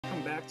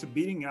back to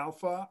Beating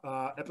Alpha,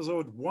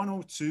 episode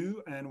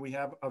 102, and we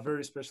have a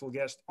very special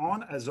guest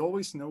on. As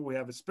always, we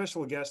have a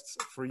special guests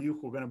for you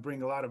who are going to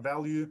bring a lot of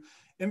value,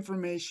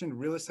 information,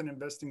 real estate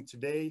investing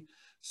today.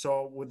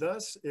 So with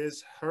us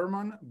is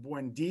Herman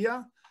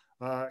Buendia.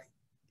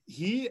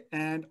 He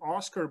and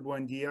Oscar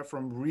Buendia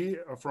from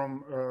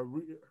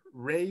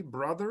Ray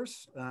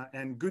Brothers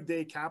and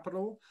GoodDay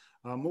Capital,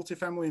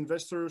 multifamily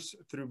investors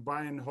through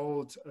buy and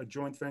hold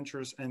joint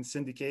ventures and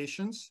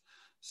syndications.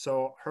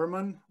 So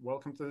Herman,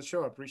 welcome to the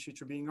show. I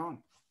appreciate you being on.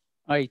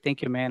 All right,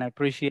 thank you, man. I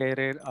appreciate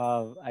it.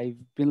 I've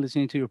been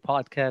listening to your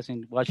podcast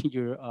and watching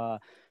your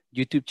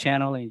YouTube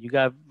channel, and you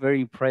got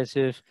very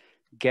impressive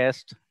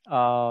guests.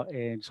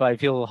 And so I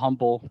feel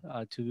humble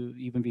to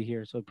even be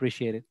here. So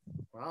appreciate it.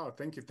 Wow,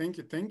 thank you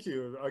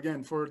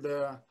again for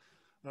the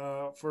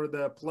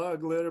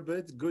plug a little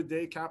bit.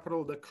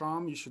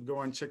 GoodDayCapital.com. You should go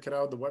and check it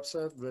out. The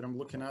website that I'm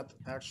looking at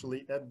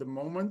actually at the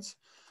moment.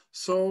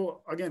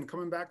 So again,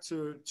 coming back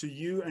to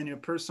you and your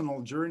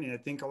personal journey, I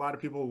think a lot of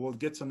people will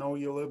get to know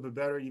you a little bit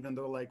better, even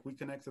though like we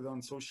connected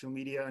on social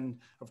media. And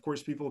of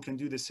course, people can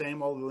do the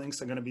same. All the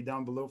links are going to be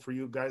down below for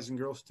you guys and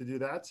girls to do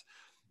that.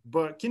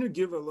 But can you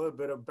give a little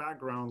bit of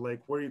background,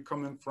 like where you're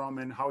coming from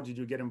and how did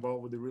you get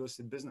involved with the real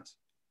estate business?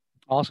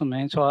 Awesome,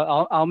 man. So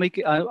I'll make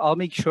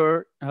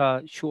sure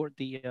short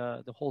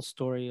the whole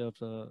story of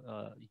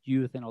the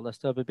youth and all that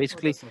stuff. But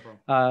basically,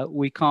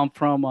 we come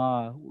from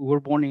we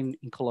were born in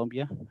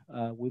Colombia.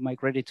 We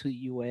migrated to the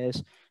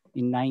U.S.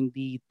 in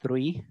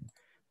 '93,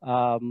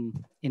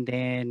 and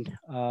then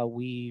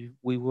we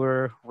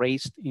were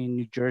raised in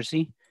New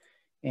Jersey,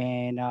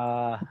 and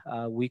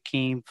we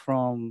came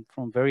from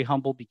very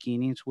humble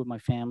beginnings with my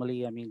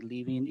family. I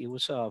mean, it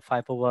was 5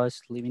 of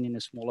us living in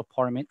a small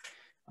apartment.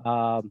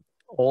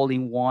 All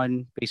in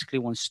one, basically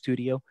one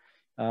studio.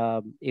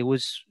 It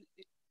was,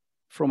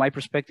 from my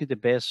perspective, the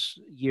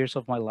best years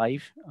of my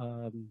life.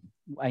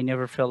 I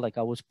never felt like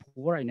I was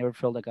poor. I never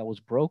felt like I was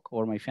broke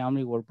or my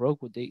family were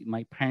broke.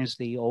 My parents,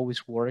 they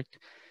always worked.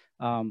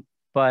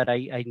 But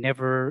I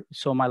never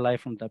saw my life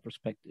from that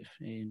perspective.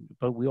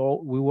 But we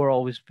were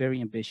always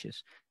very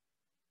ambitious.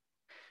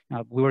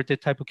 We were the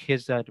type of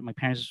kids that my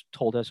parents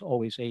told us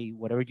always, hey,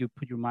 whatever you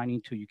put your mind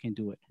into, you can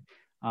do it.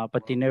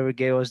 But they never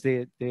gave us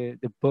the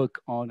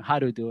book on how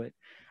to do it.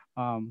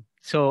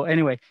 So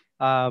anyway,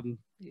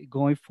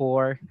 going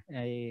forward,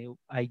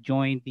 I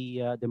joined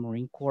the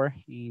Marine Corps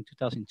in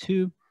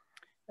 2002.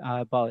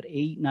 About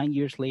 9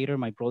 years later,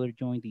 my brother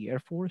joined the Air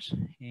Force,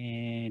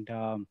 and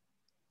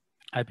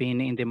I've been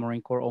in the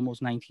Marine Corps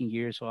almost 19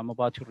 years, so I'm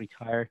about to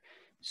retire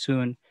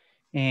soon.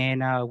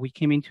 And we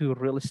came into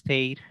real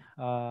estate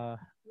out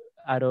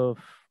of,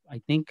 I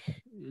think,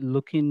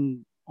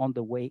 looking on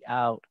the way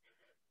out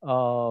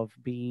of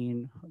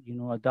being,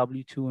 a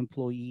W-2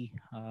 employee.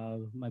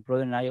 My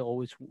brother and I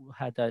always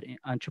had that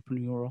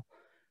entrepreneurial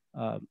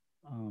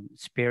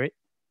spirit.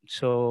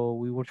 So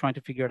we were trying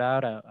to figure it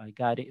out. I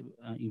got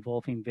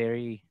involved in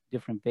very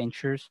different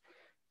ventures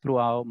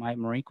throughout my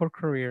Marine Corps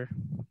career.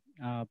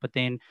 But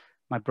then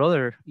my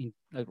brother, in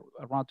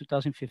around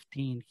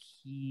 2015,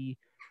 he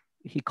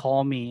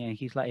called me and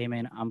he's like, hey,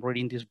 man, I'm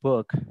reading this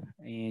book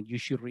and you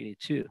should read it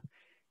too.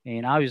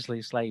 And obviously,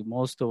 it's like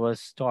most of us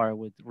start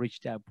with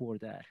Rich Dad, Poor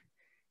Dad.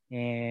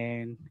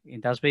 And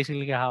that's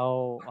basically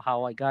how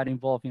I got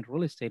involved in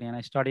real estate. And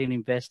I started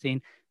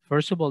investing,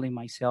 first of all, in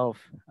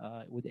myself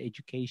with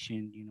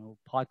education,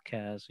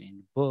 podcasts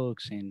and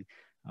books and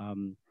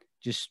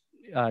just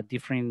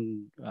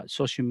different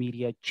social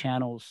media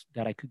channels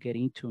that I could get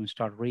into and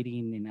start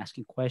reading and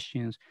asking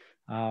questions.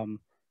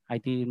 I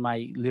did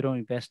my little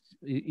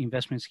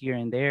investments here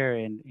and there,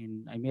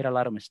 and I made a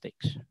lot of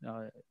mistakes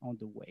on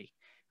the way.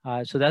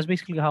 So that's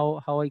basically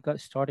how I got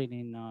started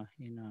in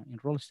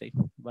real estate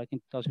back in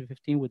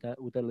 2015 with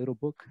that little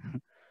book.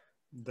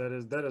 That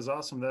is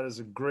awesome. That is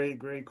a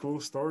great cool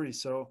story.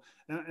 So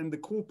and the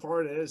cool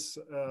part is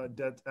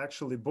that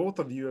actually both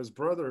of you as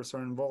brothers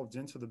are involved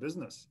into the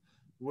business,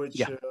 which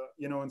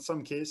in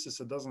some cases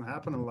it doesn't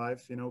happen in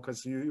life,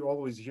 because you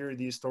always hear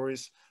these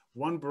stories.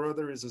 One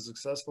brother is a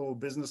successful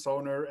business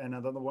owner and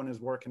another one is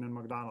working in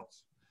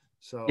McDonald's.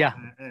 So yeah,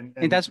 and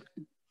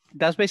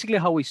that's basically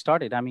how we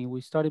started. I mean,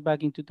 we started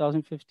back in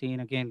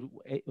 2015. Again,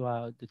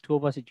 the two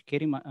of us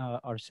educating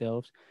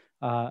ourselves.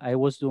 I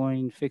was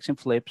doing fix and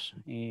flips,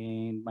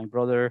 and my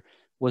brother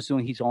was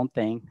doing his own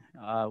thing.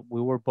 We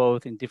were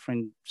both in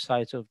different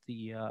sides of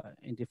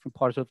in different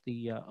parts of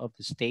the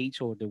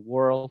states or the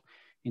world,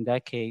 in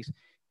that case.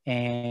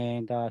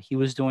 And he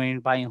was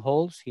doing buying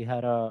holds. He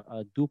had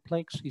a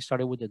duplex. He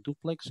started with a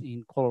duplex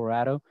in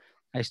Colorado.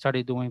 I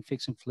started doing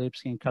fix and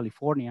flips in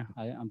California.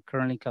 I'm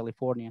currently in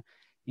California.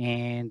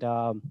 And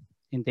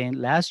then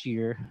last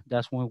year,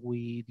 that's when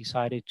we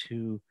decided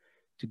to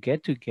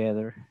get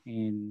together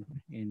and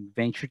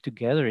venture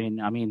together.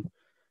 And I mean,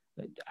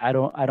 I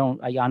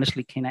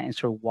honestly cannot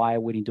answer why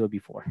we didn't do it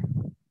before.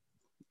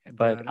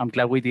 But I'm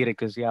glad we did it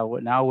because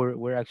now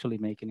we're actually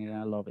making it, and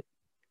I love it.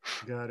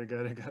 Got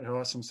it.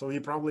 Awesome. So you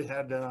probably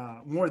had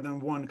more than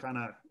one kind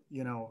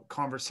of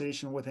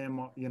conversation with him,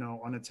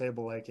 on the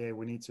table, like, hey,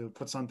 we need to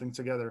put something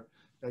together.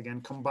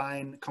 again,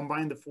 combine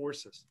the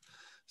forces.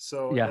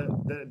 So Yeah.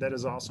 that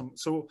is awesome.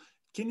 So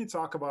can you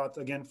talk about,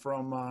 again,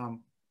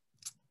 from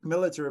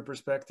military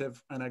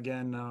perspective, and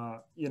again,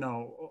 you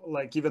know,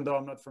 like, even though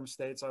I'm not from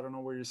States, I don't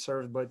know where you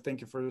served, but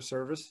thank you for your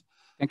service.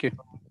 Thank you.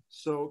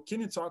 So can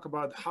you talk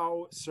about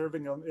how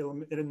serving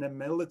in the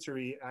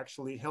military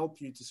actually helped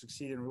you to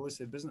succeed in real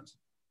estate business?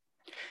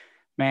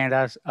 Man,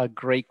 that's a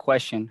great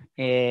question.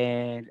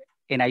 And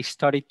I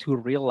started to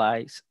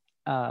realize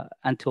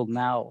until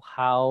now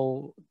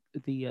how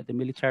the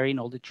military and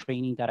all the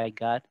training that I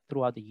got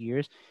throughout the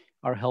years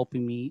are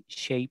helping me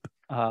shape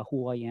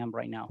who I am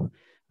right now.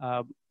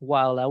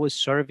 While I was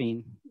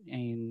serving,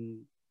 and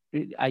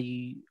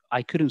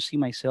I couldn't see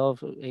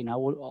myself, and I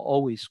would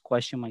always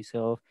question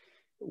myself,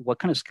 what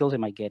kind of skills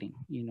am I getting,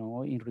 you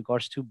know, in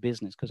regards to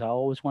business? Because I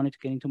always wanted to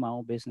get into my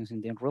own business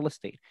and then real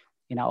estate.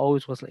 And I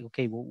always was like,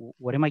 okay, well,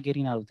 what am I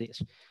getting out of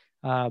this?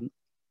 Um,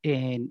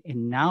 and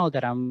now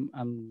that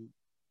I'm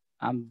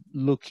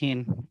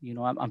looking, you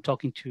know, I'm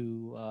talking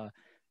to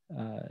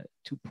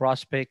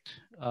prospect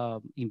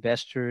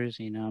investors,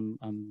 and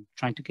I'm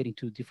trying to get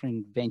into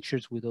different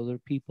ventures with other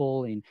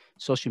people in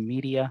social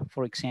media,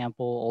 for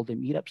example, all the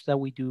meetups that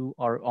we do,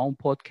 our own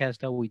podcast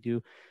that we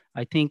do.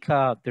 I think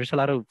there's a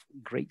lot of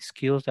great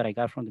skills that I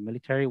got from the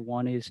military.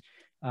 One is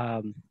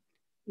um,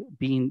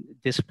 being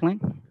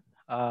disciplined.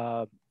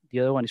 The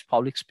other one is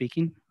public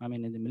speaking. I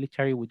mean, in the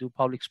military, we do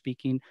public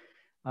speaking,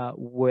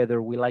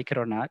 whether we like it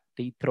or not.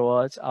 They throw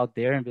us out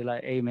there and be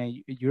like, "Hey,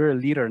 man, you're a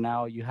leader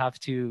now. You have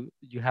to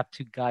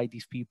guide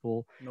these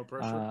people No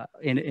pressure.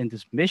 in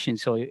this mission."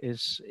 So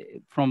it's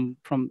from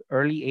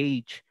early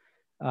age.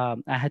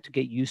 I had to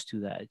get used to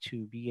that,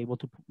 to be able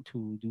to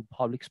do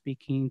public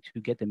speaking,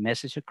 to get the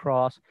message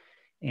across,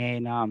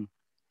 and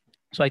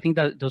so I think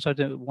that those are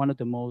one of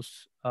the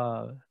most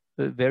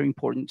very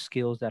important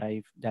skills that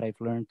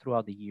I've learned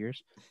throughout the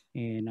years,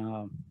 and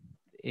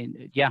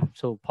yeah,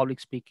 so public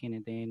speaking,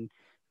 and then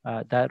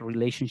that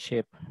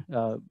relationship,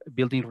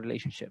 building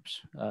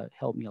relationships,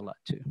 helped me a lot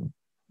too.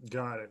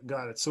 Got it.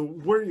 Got it. So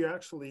where you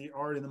actually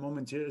are in the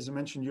moment, as you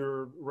mentioned,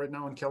 you're right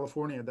now in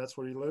California. That's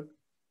where you live?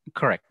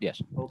 Correct.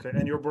 Yes. Okay.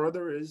 And your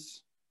brother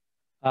is?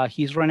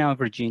 He's right now in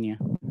Virginia.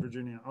 In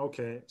Virginia.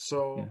 Okay. So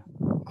Yeah.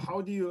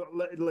 how do you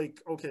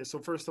like, okay, so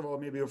first of all,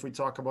 maybe if we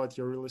talk about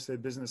your real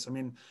estate business, I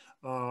mean,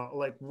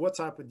 like, what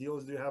type of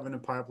deals do you have in the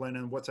pipeline,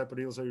 and what type of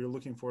deals are you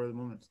looking for at the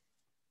moment?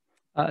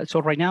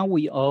 So right now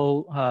we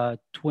owe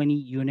 20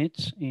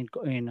 units in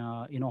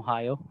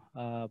Ohio.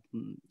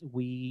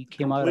 We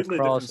came out Completely different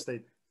across.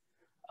 state.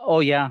 Oh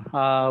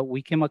yeah,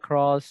 we came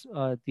across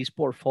this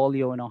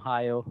portfolio in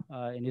Ohio,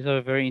 and it's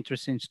a very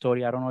interesting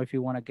story. I don't know if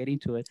you want to get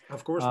into it.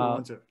 Of course we Uh,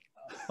 want to.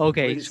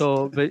 okay, Please.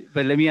 so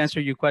but let me answer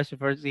your question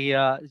first.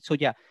 So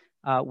yeah,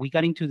 we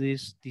got into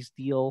this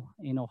deal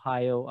in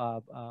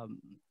Ohio.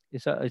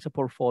 It's a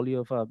portfolio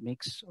of a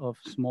mix of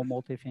small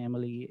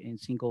multifamily and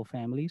single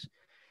families.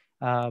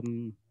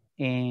 Um,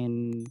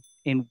 and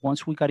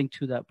once we got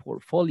into that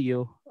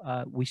portfolio,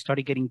 we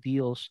started getting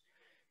deals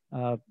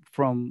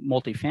from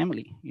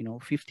multifamily,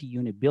 50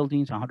 unit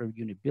buildings, 100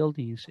 unit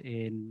buildings,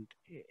 and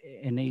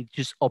it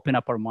just opened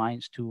up our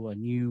minds to a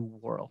new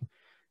world,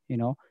 you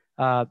know.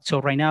 So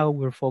right now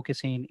we're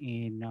focusing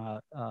in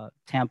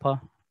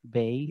Tampa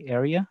Bay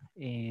area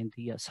and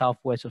the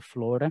southwest of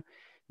Florida,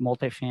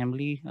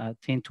 multifamily,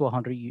 10 to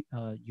 100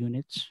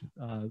 units,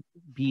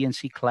 B and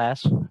C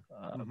class,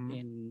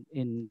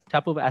 in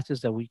type of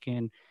assets that we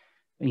can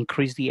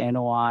increase the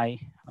NOI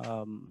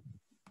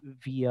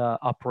via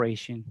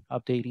operation,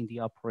 updating the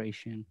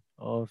operation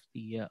of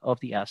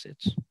the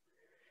assets.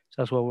 So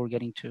that's what we're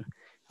getting to.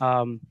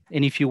 And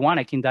if you want,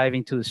 I can dive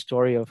into the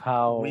story of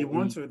how we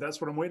want to. That's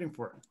what I'm waiting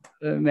for.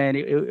 Man,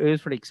 it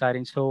was pretty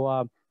exciting.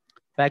 So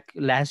back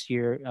last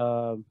year,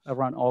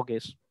 around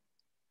August,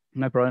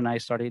 my brother and I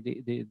started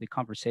the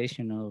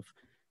conversation of,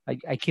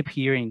 I keep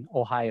hearing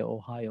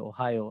Ohio,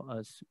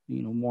 as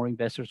more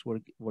investors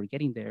were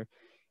getting there.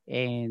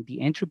 And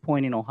the entry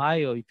point in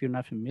Ohio, if you're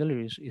not familiar,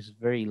 is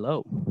very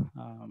low.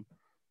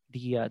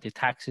 The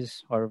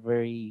taxes are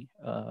very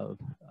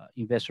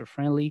investor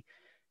friendly.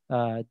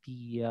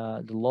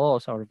 The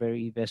laws are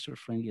very investor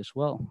friendly as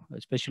well,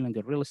 especially on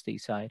the real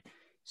estate side.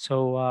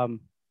 So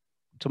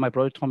my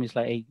brother told me, it's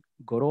like, hey,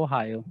 go to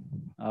Ohio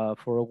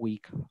for a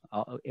week,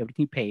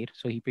 everything paid.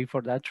 So he paid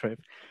for that trip.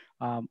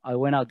 I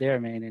went out there,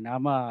 man, and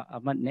I'm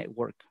a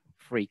network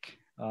freak.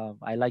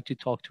 I like to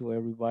talk to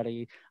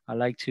everybody. I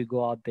like to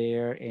go out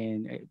there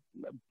and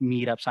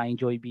meetups. I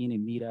enjoy being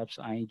in meetups.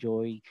 I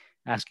enjoy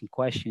asking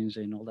questions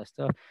and all that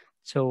stuff.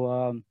 So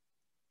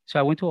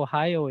I went to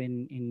Ohio,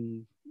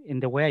 and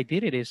the way I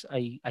did it is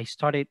I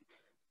started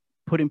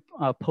putting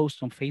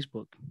posts on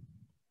Facebook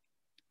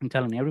and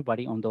telling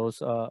everybody on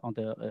those on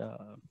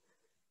the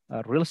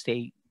real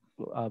estate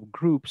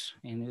groups,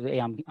 and hey,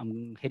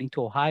 I'm heading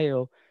to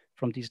Ohio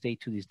from this date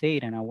to this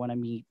date, and I want to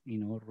meet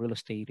real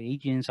estate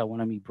agents. I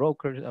want to meet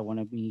brokers. I want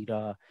to meet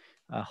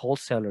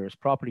wholesalers,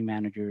 property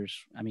managers.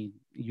 I mean,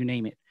 you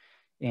name it.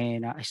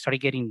 And I started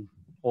getting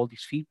all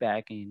this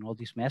feedback and all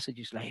these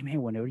messages like, hey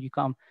man, whenever you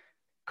come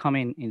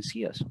in and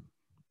see us.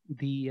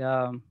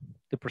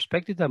 the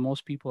perspective that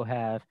most people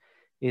have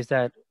is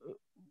that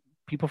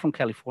people from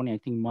California, I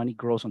think money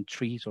grows on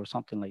trees or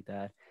something like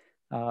that.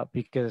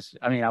 Because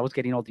I mean, I was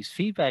getting all this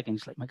feedback, and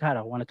it's like, my God,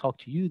 I want to talk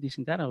to you, this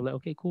and that. I was like,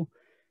 okay, cool.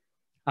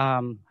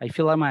 I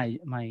fill out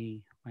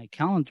my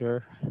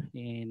calendar,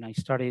 and I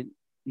started,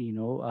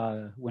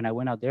 when I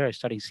went out there, I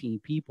started seeing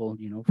people,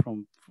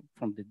 from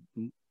the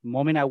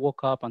moment I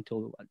woke up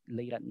until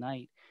late at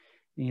night.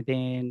 And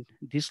then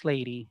this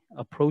lady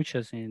approached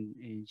us,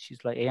 and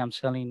she's like, "Hey, I'm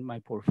selling my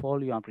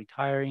portfolio. I'm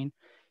retiring,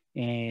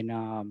 and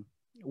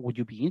would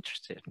you be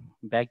interested?"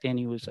 Back then,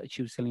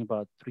 she was selling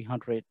about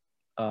 300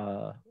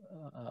 of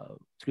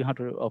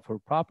her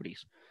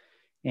properties,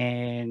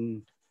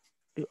 and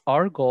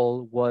our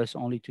goal was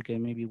only to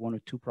get maybe one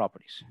or two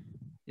properties.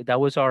 That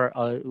was our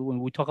when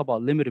we talk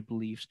about limited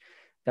beliefs.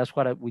 That's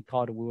what we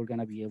thought we were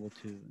gonna be able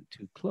to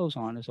close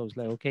on. And so I was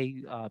like,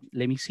 okay,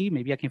 let me see.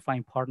 Maybe I can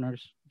find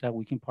partners that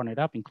we can partner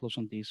up and close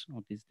on this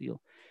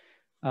deal.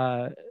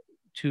 Uh,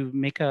 to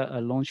make a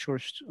long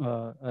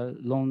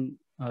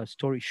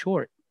story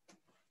short,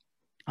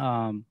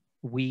 I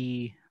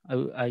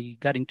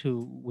got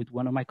into with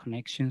one of my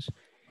connections,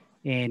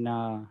 and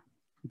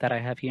that I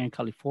have here in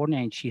California,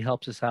 and she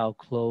helps us out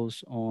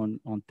close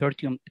on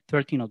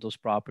 13 of those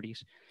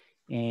properties.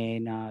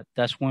 And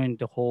that's when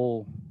the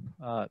whole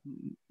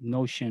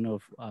notion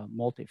of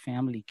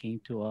multifamily came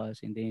to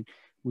us. And then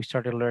we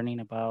started learning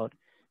about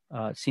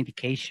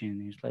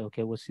syndication. It's like,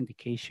 okay, what's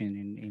syndication?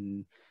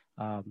 And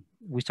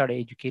we started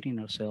educating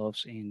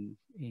ourselves, and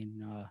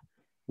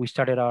we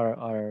started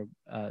our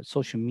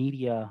social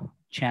media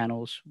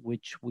channels,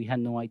 which we had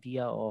no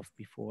idea of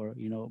before,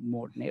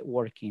 more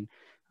networking.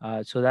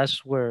 So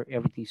that's where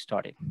everything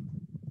started.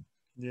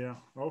 Yeah.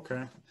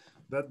 Okay.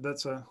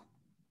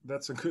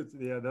 That's a good,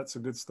 yeah, that's a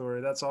good story.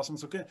 That's awesome.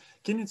 So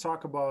can you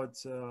talk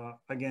about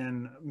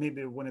again,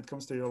 maybe when it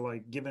comes to your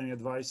like giving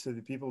advice to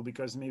the people,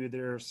 because maybe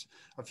there's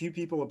a few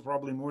people, or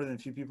probably more than a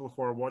few people,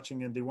 who are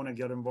watching and they want to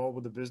get involved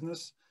with the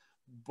business,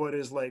 but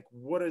is like,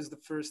 what is the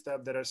first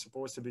step that are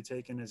supposed to be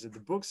taken? Is it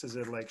the books? Is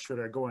it like, should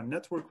I go and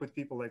network with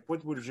people? Like,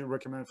 what would you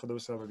recommend for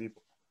those type of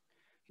people?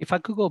 If I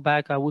could go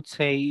back, I would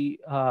say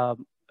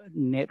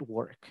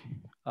network,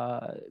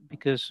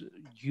 because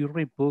you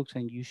read books,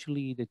 and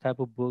usually the type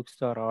of books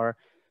that are,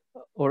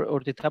 or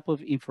the type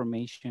of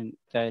information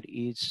that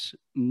is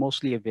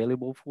mostly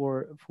available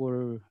for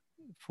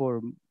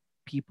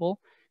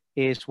people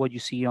is what you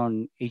see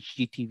on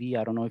HGTV.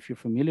 I don't know if you're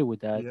familiar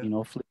with that.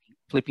 Yeah.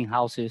 Flipping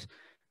houses,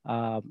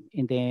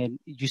 and then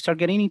you start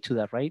getting into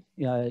that, right?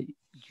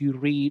 You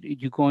read,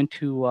 you go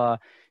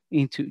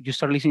you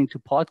start listening to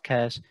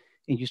podcasts,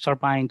 and you start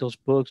buying those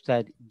books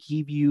that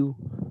give you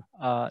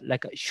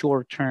like a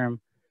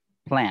short-term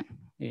plan,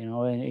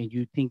 and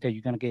you think that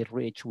you're going to get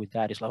rich with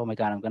that. It's like, oh my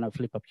God, I'm going to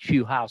flip a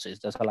few houses.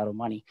 That's a lot of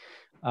money.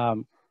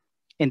 Um,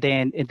 and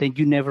then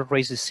you never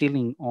raise the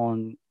ceiling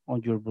on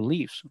your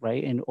beliefs,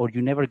 right? And or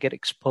you never get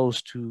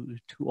exposed to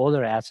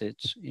other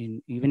assets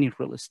even in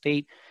real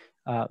estate,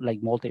 like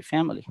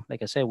multifamily.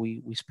 Like I said,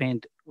 we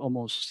spent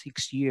almost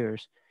 6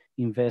 years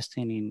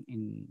investing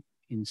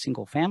in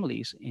single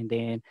families, and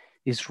then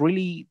it's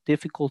really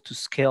difficult to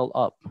scale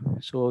up.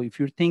 So if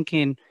you're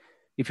thinking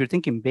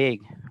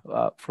big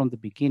from the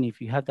beginning,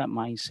 if you have that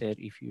mindset,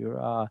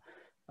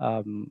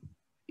 um,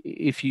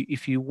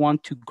 if you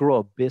want to grow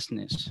a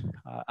business,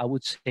 I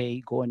would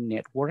say go and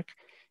network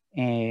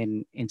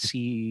and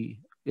see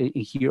and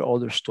hear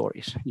other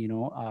stories.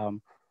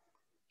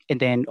 And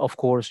then of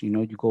course,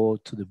 you go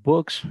to the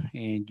books,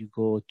 and you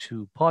go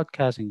to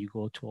podcasts, and you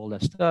go to all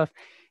that stuff.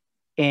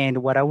 And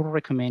what I would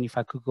recommend, if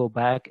I could go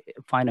back,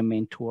 find a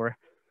mentor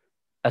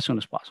as soon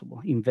as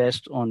possible.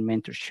 Invest on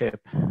mentorship,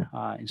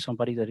 in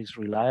somebody that is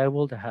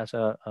reliable, that has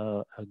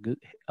a good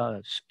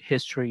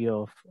history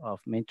of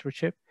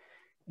mentorship,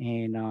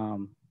 and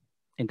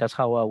that's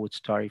how I would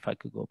start if I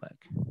could go back.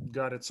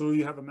 Got it. So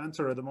you have a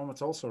mentor at the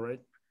moment also,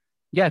 right?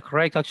 Yeah,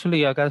 correct.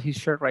 Actually, I got his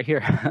shirt right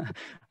here.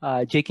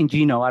 Jake and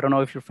Gino. I don't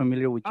know if you're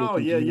familiar with Jake Oh,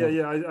 and yeah, yeah,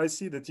 Gino. yeah. I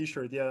see the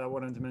t-shirt. Yeah, I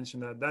wanted to mention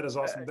that. That is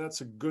awesome.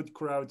 That's a good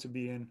crowd to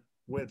be in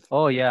with.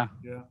 Oh Like, yeah,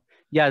 yeah.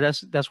 yeah.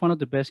 That's one of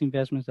the best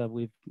investments that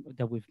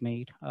we've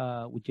made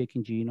with Jake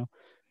and Gino,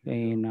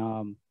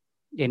 Yeah.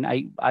 and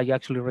I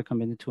actually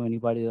recommend it to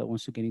anybody that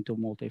wants to get into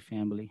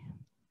multifamily.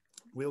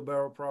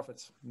 Wheelbarrow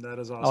profits. That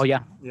is Oh awesome.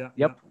 yeah, Yeah,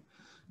 yeah. yep,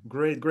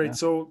 Great, great. yeah.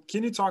 So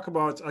can you talk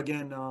about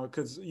again,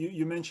 because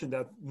you mentioned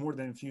that more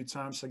than a few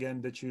times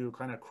again, that you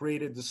kind of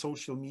created the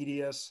social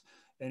medias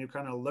and you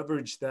kind of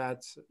leverage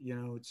that,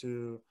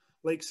 to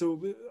like,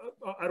 so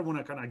I don't want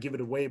to kind of give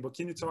it away, but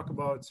can you talk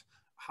about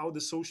how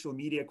the social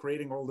media,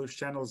 creating all those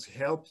channels,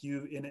 help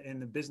you in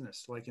the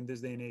business, like in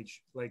this day and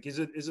age? Like, is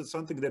it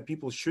something that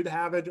people should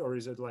have it, or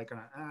is it like,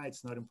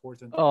 it's not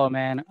important? Oh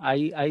man,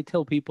 I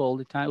tell people all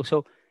the time.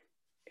 So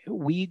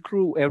we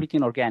grew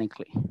everything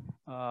organically.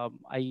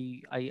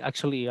 I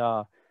actually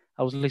I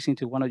was listening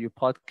to one of your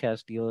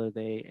podcasts the other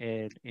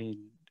day, and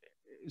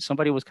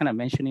somebody was kind of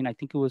mentioning, I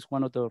think it was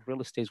one of the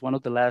real estates, one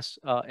of the last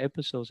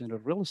episodes in the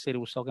real estate, it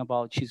was talking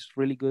about she's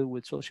really good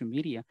with social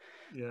media.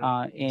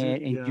 Yeah.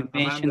 And Yeah. you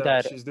mentioned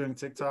Amanda, that, she's doing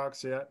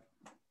TikToks. Yeah.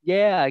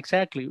 yeah,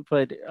 exactly.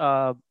 But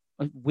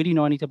we didn't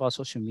know anything about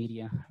social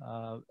media.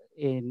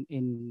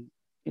 In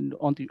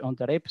on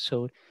that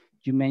episode,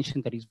 you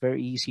mentioned that it's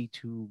very easy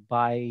to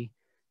buy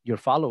your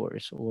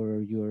followers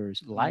or your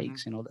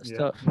likes and all that Yeah.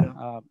 stuff.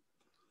 Yeah.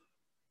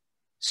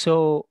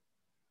 So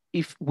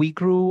if we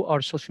grew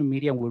our social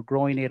media and we're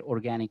growing it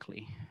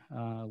organically,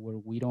 where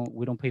we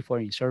don't pay for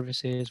any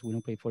services, we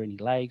don't pay for any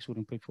likes, we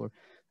don't pay for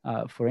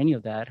any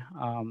of that.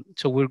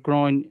 So we're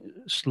growing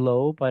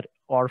slow, but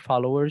our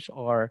followers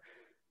are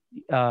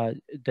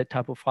the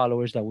type of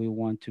followers that we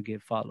want to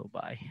get followed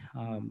by.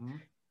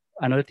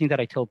 Another thing that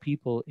I tell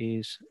people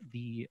is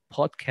the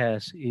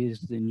podcast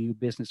is the new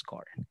business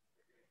card.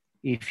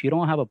 If you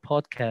don't have a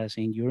podcast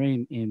and you're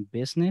in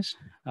business,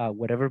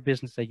 whatever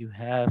business that you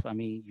have, I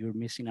mean, you're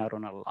missing out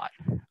on a lot.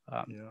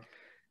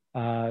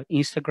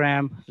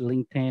 Instagram,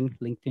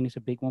 LinkedIn is a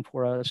big one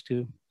for us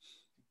too.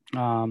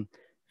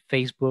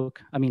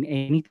 Facebook, I mean,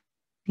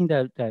 anything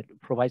that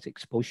provides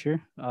exposure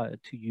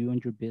to you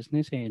and your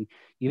business and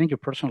even your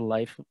personal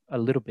life a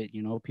little bit.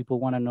 People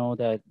want to know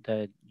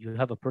that you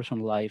have a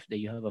personal life, that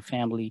you have a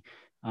family,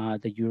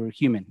 that you're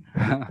human.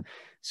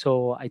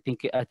 So I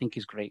think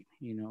it's great.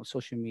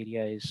 Social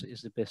media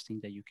is the best thing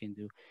that you can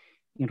do.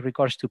 In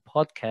regards to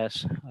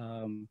podcasts,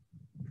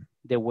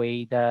 the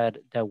way that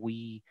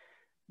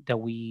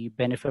we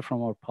benefit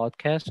from our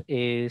podcast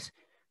is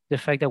the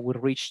fact that we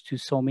reach to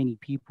so many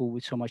people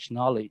with so much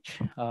knowledge,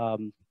 I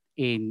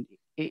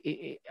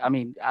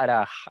mean, at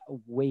a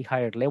way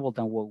higher level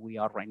than what we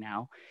are right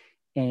now.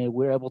 And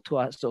we're able to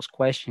ask those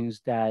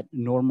questions that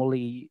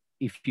normally,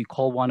 if you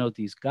call one of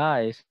these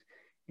guys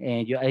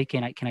and you, hey,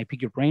 can I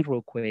pick your brain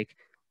real quick?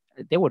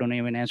 They wouldn't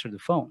even answer the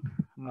phone.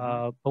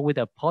 But with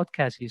a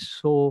podcast,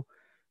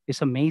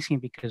 it's amazing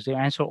because they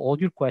answer all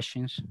your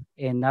questions,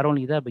 and not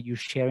only that, but you're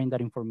sharing that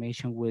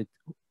information with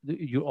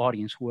your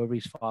audience, whoever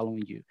is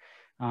following you.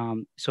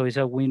 So it's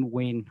a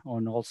win-win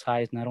on all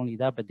sides. Not only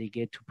that, but they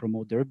get to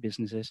promote their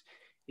businesses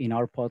in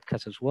our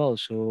podcast as well.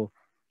 So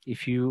a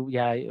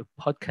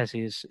podcast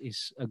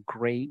is a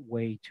great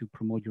way to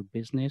promote your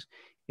business,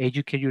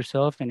 educate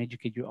yourself, and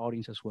educate your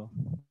audience as well.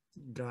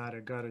 Got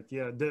it. Got it.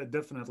 Yeah,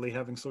 definitely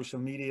having social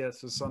media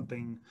is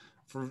something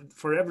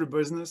for every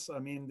business. I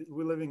mean,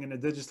 we're living in a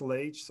digital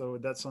age, so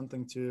that's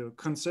something to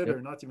consider,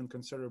 Yep. not even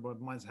consider,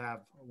 but must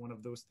have one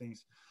of those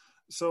things.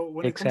 So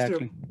when it comes to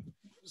your, Exactly.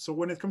 so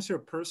when it comes to your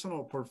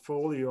personal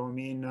portfolio, I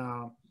mean,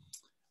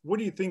 what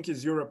do you think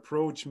is your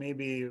approach?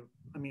 Maybe,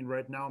 I mean,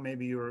 right now,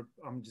 maybe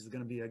I'm just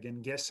going to be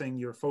again guessing,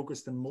 you're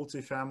focused in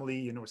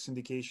multifamily,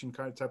 syndication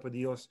kind of type of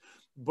deals.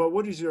 But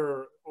what is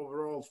your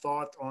overall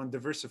thought on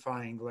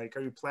diversifying? Like,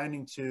 are you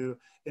planning to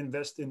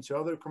invest into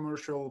other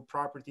commercial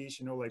properties,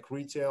 like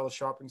retail,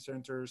 shopping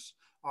centers,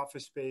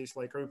 office space?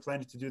 Like, are you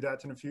planning to do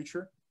that in the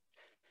future?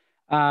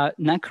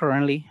 Not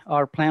currently.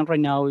 Our plan right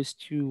now is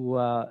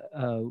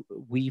to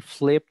we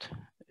flipped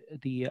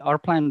our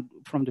plan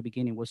from the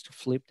beginning was to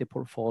flip the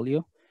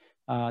portfolio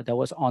that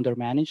was under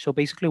managed. So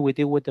basically, we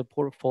did with the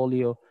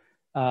portfolio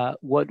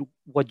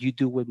what you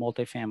do with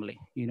multifamily.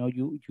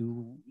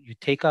 You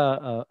take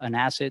an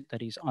asset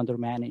that is under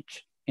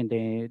managed, and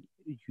then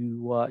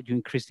you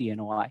increase the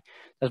NOI.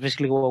 That's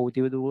basically what we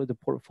do with the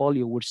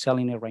portfolio. We're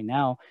selling it right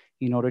now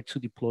in order to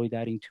deploy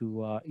that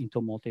into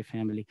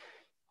multifamily.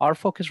 Our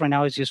focus right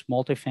now is just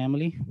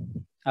multifamily.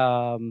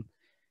 Um,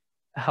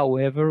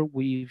 However,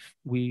 we've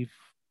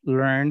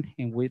learned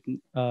and we've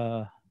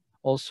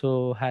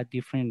also had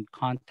different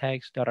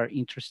contacts that are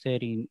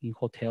interested in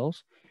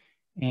hotels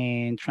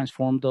and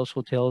transform those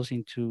hotels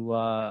into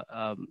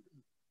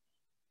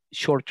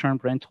short-term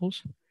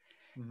rentals.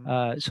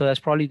 So that's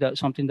probably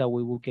something that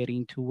we will get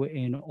into,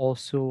 and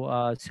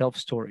also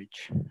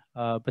self-storage.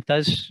 But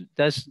that's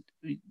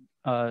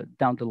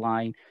down the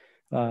line.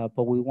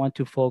 But we want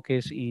to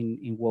focus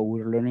in what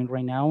we're learning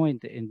right now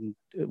and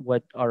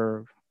what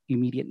our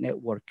immediate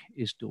network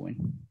is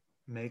doing.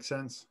 Makes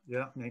sense.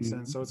 Yeah, makes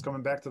sense. Mhm. So it's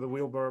coming back to the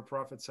wheelbarrow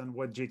profits and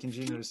what Jake and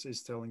Gino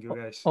is telling you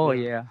guys. Oh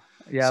Yeah.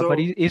 yeah, yeah. But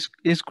So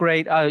it's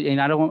great. And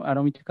I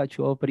don't mean to cut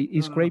you off, but no,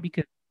 it's no, great no.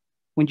 because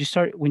when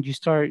you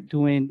start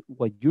doing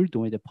what you're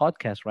doing, the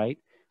podcast, right?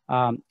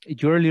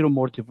 You're a little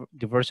more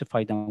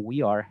diversified than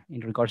we are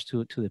in regards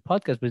to the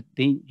podcast. But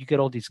then you get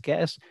all these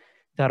guests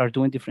that are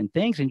doing different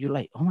things, and you're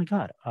like, oh my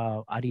god,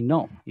 I didn't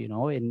know,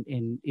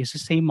 and it's the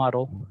same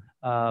model,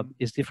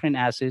 it's different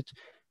assets,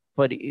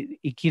 but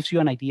it gives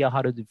you an idea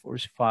how to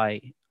diversify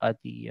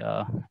at the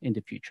in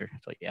the future.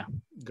 So yeah.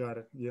 Got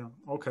it. Yeah.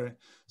 Okay.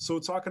 So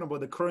talking about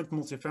the current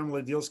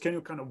multifamily deals, can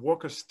you kind of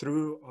walk us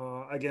through,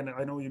 again,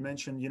 I know you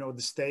mentioned,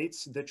 the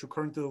states that you're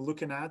currently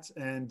looking at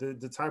and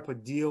the type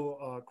of deal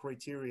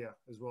criteria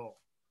as well.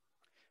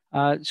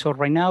 So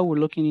right now we're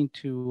looking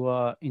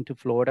into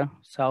Florida,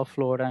 South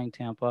Florida, and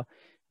Tampa,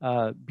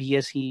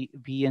 BNC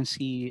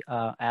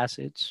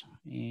assets,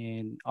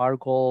 and our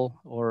goal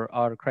or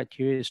our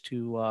criteria is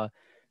to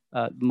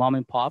mom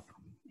and pop,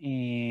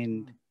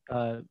 and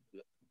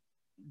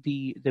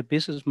the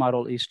business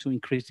model is to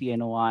increase the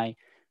NOI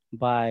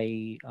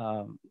by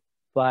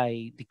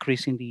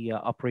decreasing the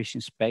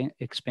operation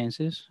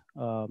expenses.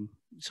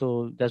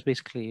 So that's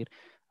basically it.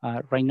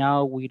 Right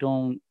now,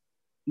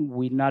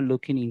 we're not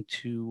looking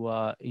into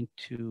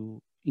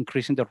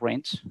increasing the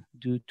rents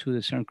due to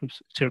the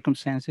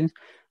circumstances.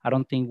 I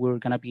don't think we're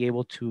gonna be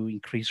able to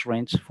increase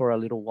rents for a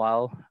little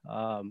while.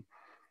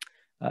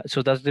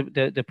 So that's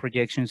the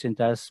projections, and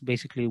that's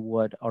basically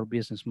what our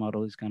business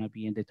model is going to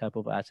be, and the type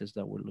of assets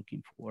that we're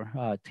looking for.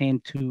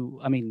 15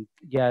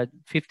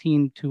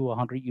 to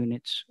 100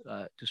 units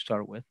to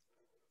start with.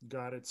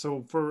 Got it.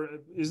 So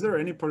is there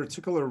any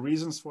particular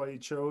reasons why you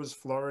chose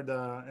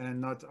Florida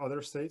and not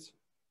other states?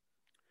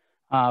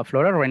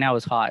 Florida right now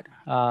is hot,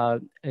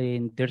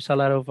 and there's a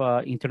lot of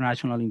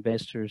international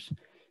investors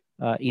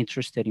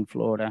interested in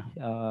Florida.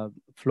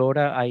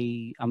 Florida,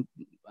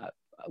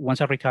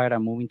 once I retire,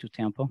 I'm moving to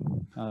Tampa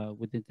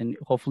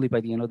hopefully by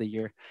the end of the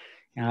year.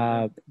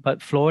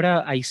 But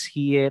Florida, I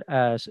see it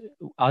as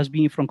us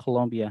being from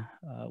Colombia.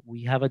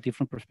 We have a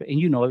different perspective,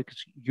 and you know it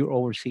because you're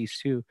overseas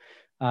too.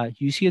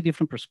 You see a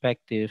different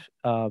perspective.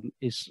 Even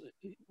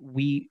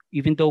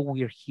though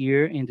we're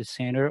here in the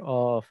center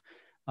of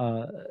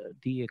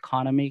the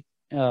economic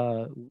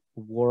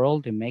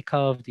world, the mecca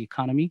of the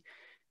economy,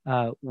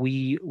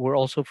 we're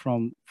also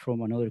from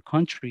another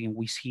country, and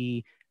we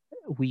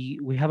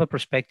have a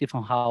perspective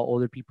on how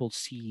other people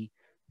see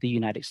the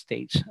United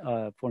States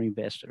for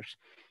investors.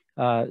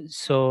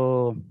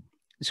 So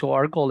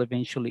our goal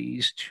eventually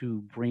is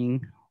to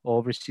bring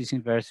overseas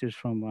investors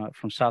from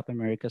South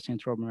America,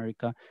 Central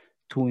America,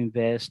 to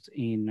invest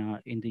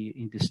in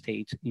the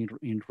States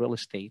in real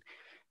estate.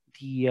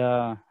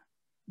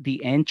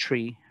 The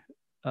entry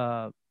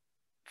for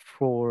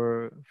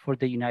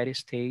the United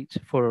States,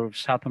 for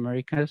South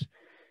Americans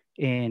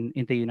in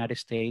the United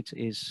States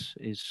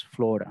is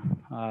Florida.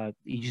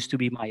 It used to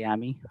be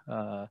Miami,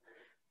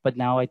 but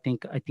now I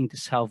think the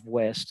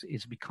Southwest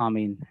is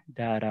becoming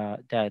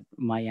that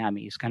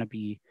Miami is gonna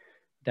be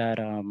that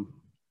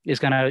it's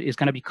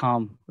gonna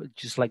become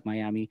just like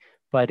Miami,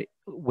 but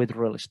with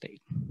real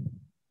estate.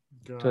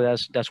 So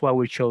that's why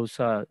we chose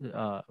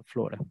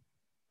Florida.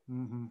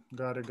 Mm-hmm.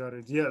 Got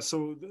it. Yeah.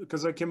 So,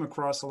 because I came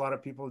across a lot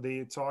of people,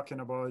 they talking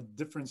about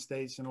different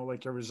states,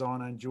 like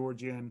Arizona and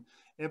Georgia, and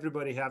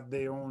everybody have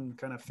their own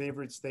kind of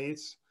favorite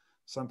states.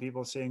 Some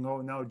people saying,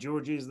 "Oh, no,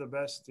 Georgia is the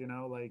best."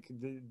 Like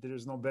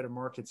there's no better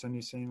markets, and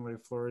you're saying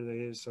like Florida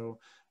is. So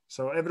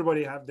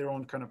everybody have their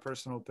own kind of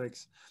personal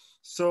picks.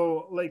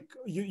 So, like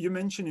you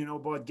mentioned,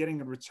 about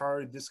getting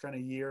retired this kind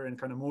of year and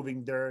kind of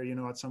moving there,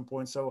 at some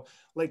point. So,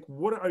 like,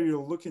 what are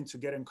you looking to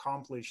get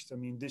accomplished? I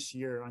mean, this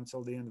year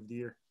until the end of the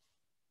year.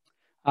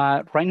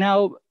 Right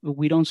now,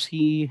 we don't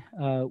see.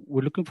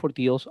 We're looking for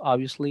deals,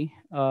 obviously,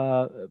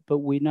 but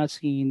we're not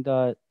seeing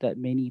that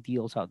many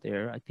deals out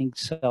there. I think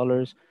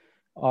sellers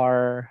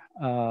are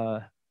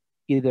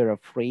either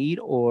afraid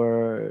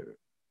or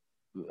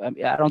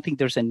I don't think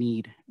there's a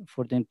need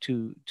for them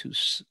to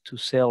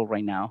sell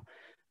right now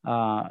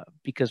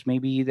because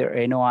maybe their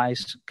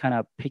NOIs kind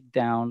of picked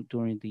down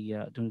during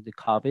the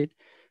COVID.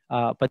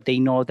 But they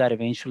know that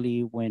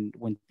eventually, when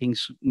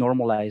things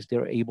normalize,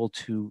 they're able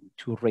to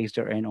raise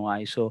their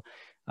NOI. So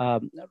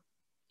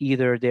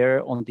either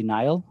they're on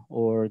denial,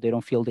 or they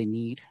don't feel the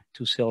need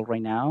to sell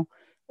right now,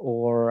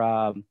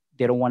 or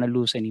they don't want to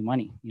lose any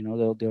money.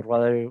 They'll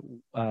rather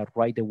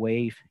ride the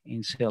wave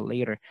and sell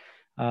later.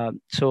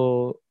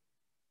 So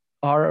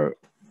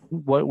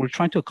what we're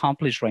trying to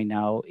accomplish right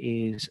now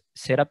is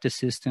set up the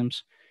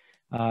systems,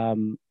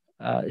 get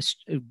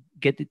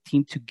the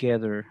team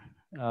together.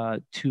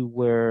 To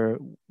where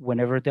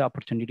whenever the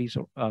opportunities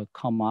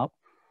come up,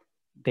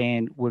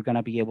 then we're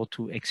gonna be able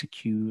to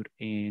execute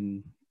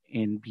and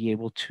be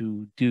able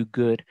to do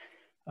good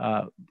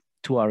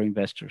to our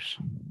investors.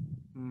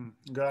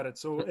 Got it.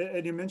 So,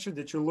 and you mentioned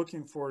that you're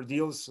looking for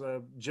deals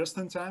just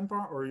in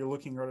Tampa, or you're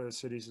looking at other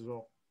cities as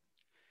well?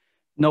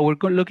 No, we're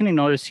looking in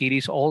other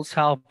cities. All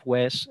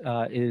Southwest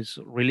is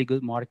really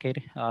good market,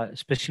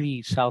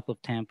 especially south of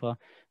Tampa.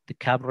 The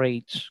cap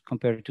rates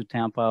compared to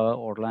Tampa,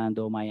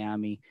 Orlando,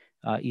 Miami,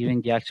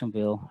 even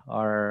Jacksonville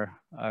are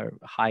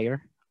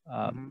higher.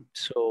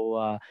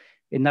 So,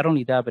 and not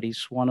only that, but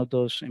it's one of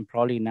those, and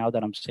probably now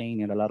that I'm saying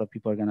it, a lot of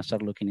people are gonna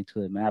start looking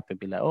into the map and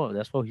be like, "Oh,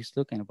 that's what he's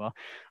talking about."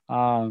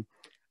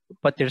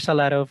 But there's a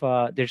lot of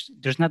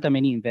there's not that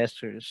many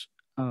investors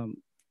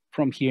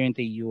from here in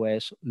the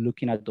U.S.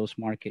 looking at those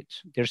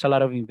markets. There's a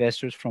lot of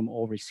investors from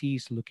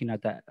overseas looking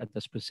at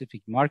the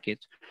specific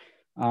markets.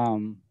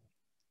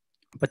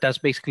 But that's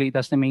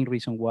the main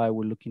reason why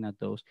we're looking at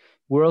those.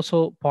 We're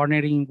also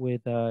partnering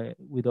with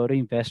other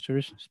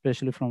investors,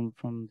 especially from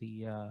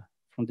the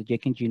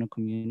GySgt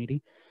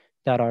community,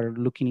 that are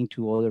looking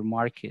into other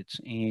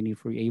markets. And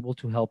if we're able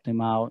to help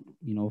them out,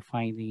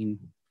 finding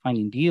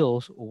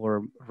deals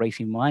or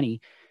raising money,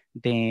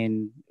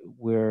 then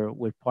we're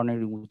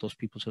partnering with those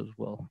people as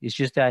well. It's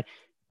just that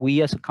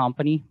we as a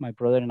company, my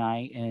brother and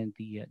I, and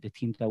the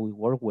team that we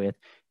work with,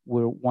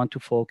 we want to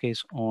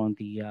focus on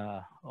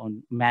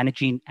on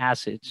managing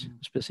assets,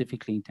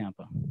 specifically in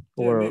Tampa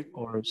or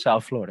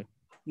South Florida.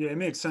 Yeah, it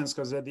makes sense,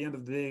 because at the end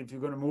of the day, if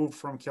you're going to move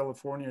from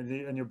California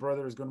and your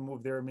brother is going to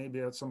move there maybe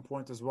at some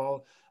point as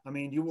well, I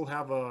mean, you will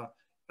have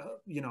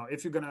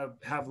if you're going to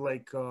have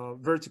like a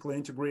vertically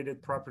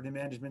integrated property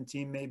management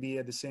team, maybe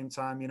at the same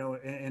time,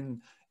 in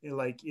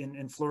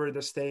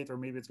Florida state, or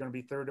maybe it's going to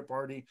be third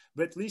party,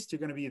 but at least you're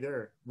going to be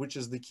there, which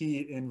is the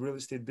key in real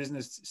estate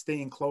business,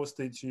 staying close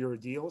to your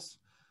deals.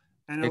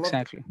 And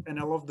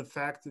I love the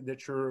fact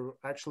that you're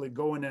actually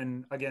going,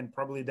 and again,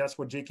 probably that's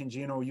what Jake and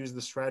Gino use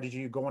the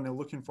strategy, going and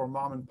looking for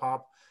mom and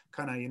pop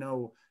kind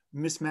of,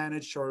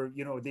 mismanaged, or,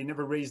 they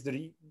never raised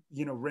the,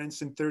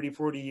 rents in 30,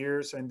 40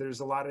 years. And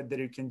there's a lot that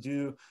you can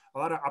do, a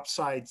lot of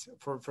upsides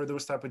for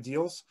those type of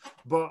deals.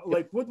 But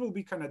like, what will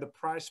be kind of the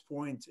price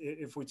point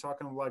if we're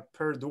talking like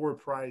per door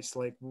price?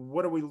 Like,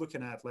 what are we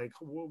looking at? Like,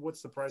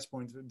 what's the price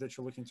point that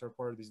you're looking to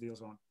acquire these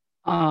deals on?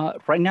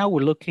 Right now,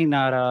 we're looking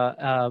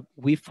at,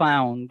 we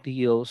found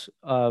deals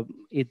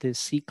in the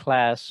C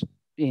class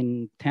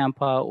in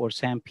Tampa or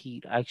San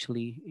Pete,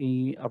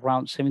 actually,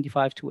 around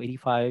 75 to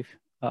 85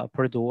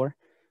 per door.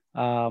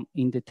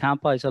 In the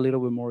Tampa, it's a little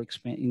bit more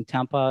expensive. In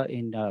Tampa,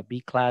 in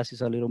B class,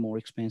 is a little more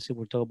expensive.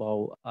 We're talking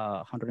about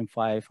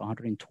 105,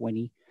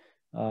 120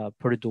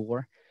 per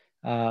door.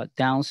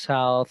 Down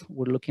south,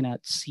 we're looking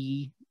at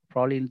C,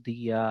 probably in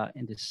the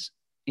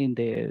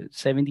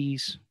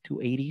 70s to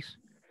 80s.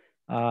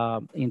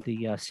 In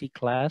the C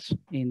class,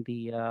 in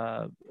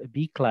the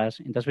B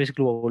class, and that's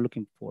basically what we're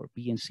looking for,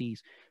 B and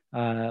Cs.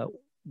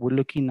 We're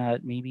looking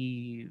at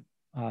maybe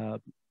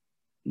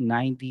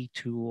 90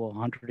 to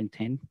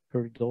 110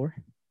 per door.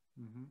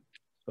 Mm-hmm.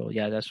 So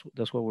yeah, that's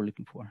what we're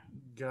looking for.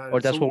 Got it.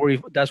 Or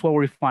that's what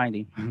we're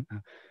finding.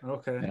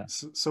 Okay. Yeah.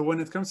 So when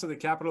it comes to the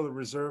capital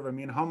reserve, I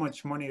mean, how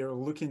much money are you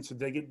looking to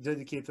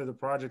dedicate to the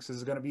projects?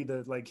 Is it going to be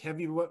the like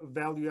heavy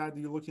value add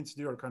you're looking to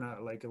do, or kind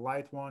of like a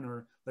light one,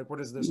 or like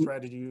what is the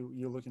strategy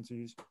you're looking to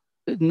use?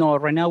 No,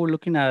 right now we're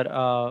looking at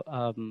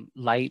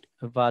light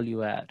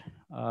value add,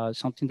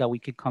 something that we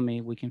could come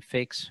in, we can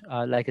fix.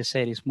 Like I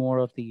said, it's more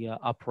of the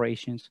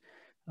operations.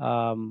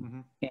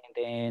 And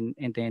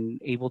then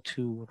able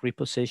to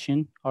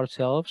reposition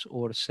ourselves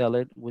or sell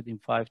it within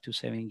 5 to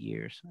 7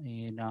 years.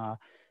 And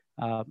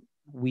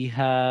we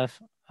can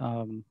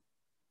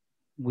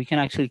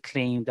actually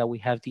claim that we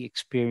have the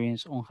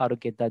experience on how to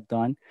get that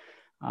done,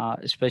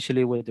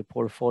 especially with the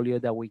portfolio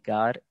that we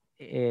got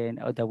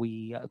and that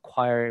we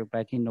acquired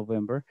back in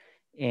November.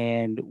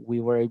 And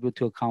we were able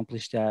to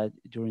accomplish that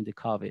during the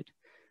COVID.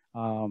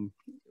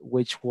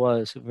 Which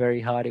was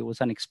very hard. It was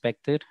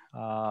unexpected.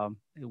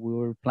 We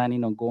were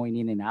planning on going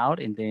in and out,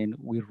 and then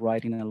we're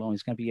riding along.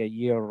 It's going to be a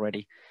year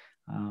already,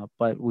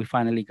 but we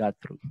finally got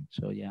through.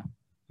 So yeah,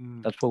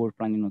 that's what we're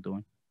planning on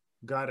doing.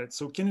 Got it.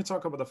 So can you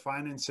talk about the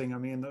financing? I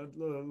mean,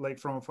 like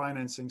from a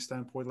financing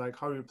standpoint, like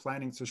how are you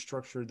planning to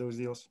structure those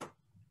deals?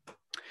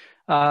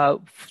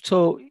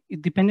 So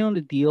depending on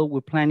the deal,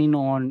 we're planning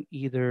on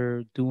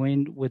either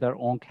doing with our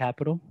own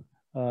capital,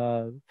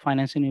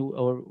 financing,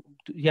 or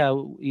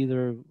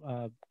either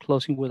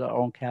closing with our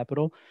own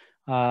capital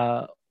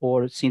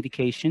or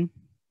syndication.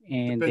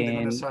 And depending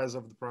on the size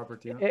of the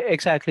property. Yeah?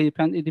 Exactly,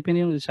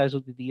 depending on the size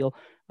of the deal,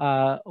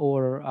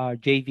 or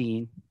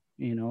JVing,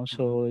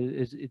 so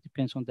it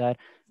depends on that.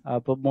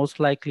 But most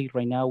likely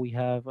right now we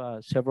have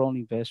several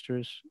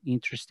investors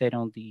interested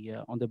on the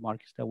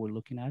markets that we're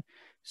looking at.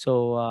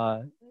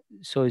 So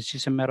it's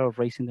just a matter of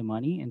raising the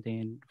money and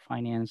then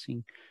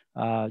financing.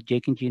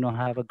 Jake and Gino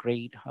have a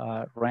great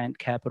rent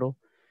capital,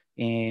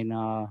 and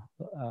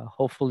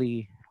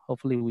hopefully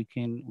we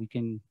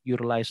can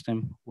utilize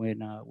them when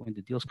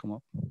the deals come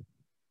up.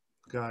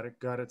 Got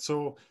it.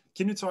 So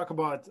can you talk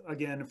about,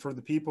 again, for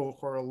the people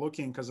who are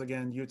looking, because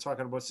again, you're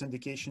talking about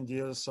syndication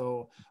deals.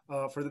 So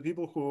for the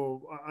people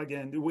who,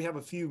 again, we have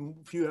a few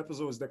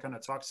episodes that kind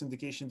of talk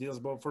syndication deals,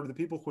 but for the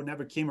people who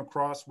never came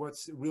across what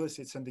real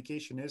estate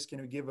syndication is, can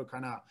you give a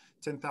kind of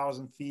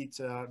 10,000 feet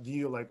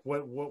view, like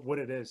what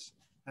it is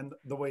and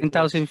the way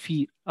 10,000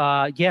 feet?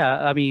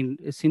 Yeah, I mean,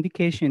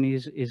 syndication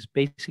is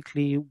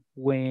basically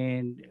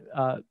when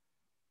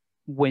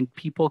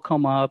people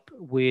come up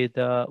with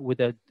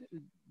a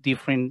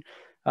different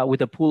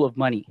with a pool of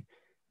money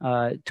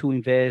to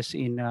invest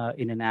in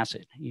an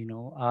asset.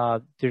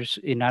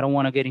 And I don't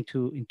want to get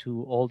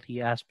into all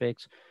the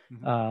aspects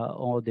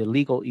or the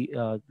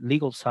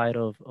legal side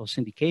of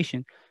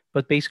syndication,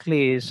 but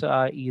basically is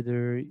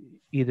either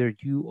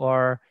you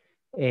are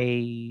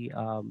a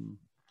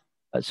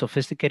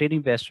sophisticated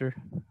investor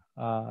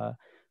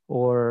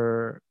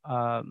or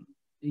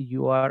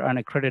you are an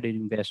accredited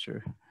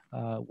investor,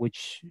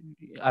 which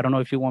I don't know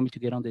if you want me to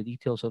get on the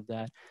details of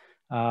that.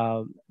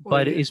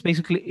 But it's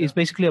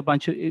basically a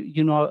bunch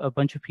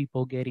of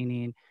people getting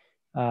in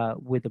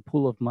with a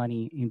pool of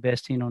money,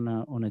 investing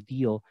on a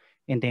deal,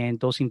 and then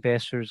those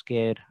investors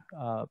get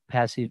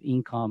passive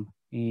income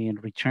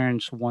and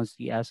returns once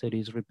the asset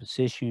is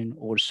repositioned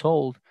or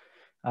sold.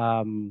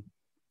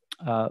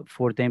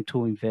 for them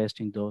to invest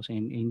in those.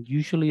 And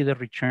usually the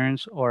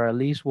returns, or at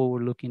least what we're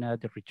looking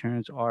at, the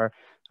returns are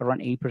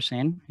around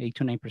 8%, 8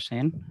 to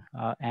 9%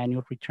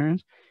 annual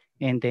returns.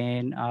 And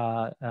then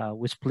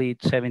we split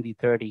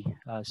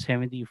 70-30,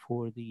 70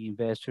 for the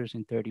investors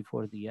and 30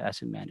 for the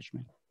asset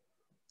management.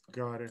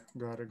 Got it.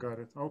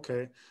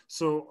 Okay.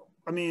 So,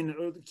 I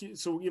mean,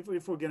 so if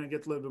we're going to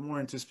get a little bit more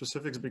into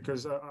specifics,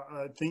 because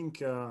I think,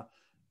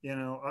 you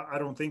know, I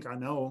don't think I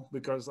know,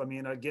 because I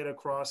mean, I get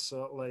across,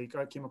 like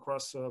I come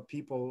across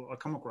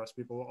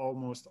people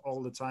almost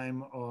all the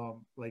time,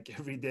 like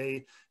every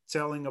day,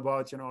 telling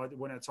about, you know,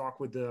 when I talk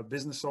with the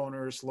business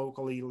owners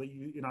locally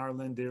in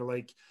Ireland, they're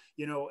like,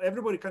 you know,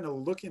 everybody kind of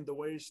looking the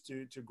ways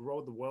to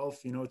grow the wealth,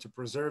 you know, to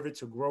preserve it,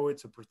 to grow it,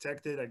 to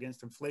protect it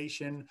against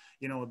inflation.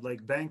 You know,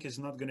 like bank is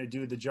not going to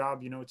do the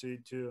job, you know, to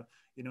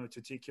you know,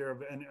 to take care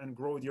of and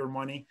grow your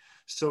money.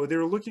 So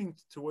they're looking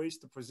to ways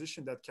to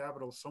position that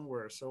capital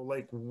somewhere. So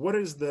like, what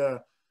is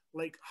the,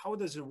 like, how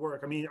does it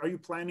work? I mean, are you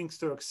planning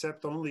to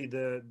accept only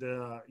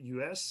the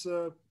US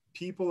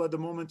people at the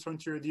moment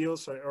onto your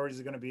deals, or is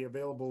it going to be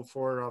available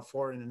for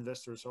foreign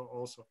investors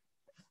also?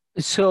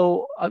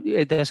 So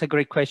that's a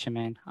great question,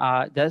 man.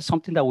 That's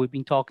something that we've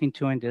been talking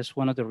to, and that's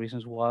one of the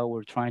reasons why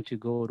we're trying to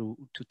go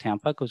to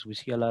Tampa, because we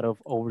see a lot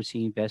of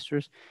overseas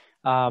investors.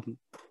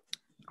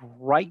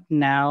 Right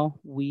now,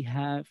 we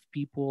have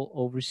people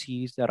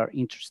overseas that are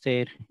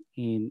interested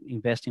in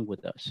investing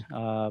with us,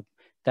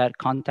 that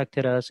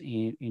contacted us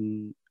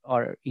in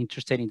are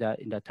interested in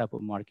that type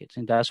of markets,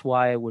 and that's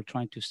why we're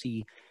trying to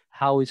see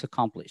how it's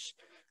accomplished.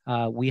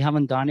 We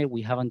haven't done it.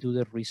 We haven't done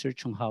the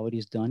research on how it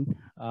is done,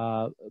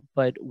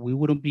 but we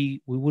wouldn't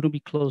be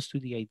close to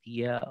the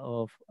idea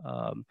of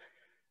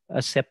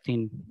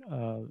accepting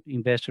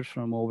investors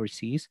from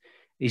overseas.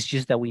 It's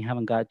just that we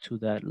haven't got to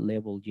that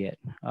level yet.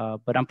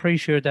 But I'm pretty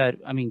sure that,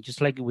 I mean,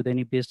 just like with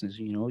any business,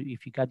 you know,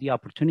 if you got the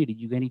opportunity,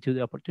 you get into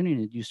the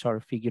opportunity, you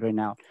start figuring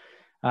out.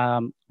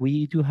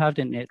 We do have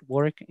the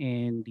network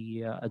and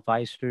the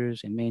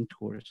advisors and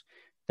mentors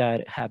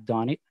that have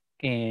done it,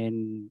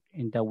 and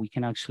that we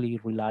can actually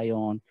rely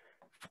on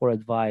for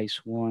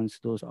advice once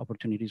those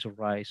opportunities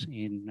arise,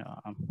 and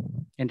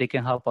they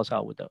can help us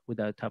out with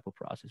that type of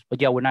process.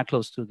 But yeah, we're not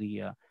close to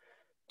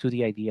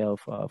the idea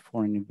of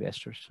foreign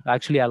investors.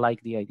 Actually, I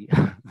like the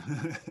idea.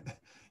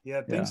 Yeah,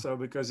 I think so,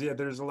 because yeah,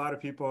 there's a lot of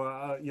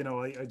people. You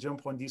know, I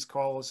jump on these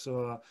calls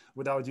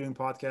without doing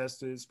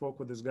podcasts. I spoke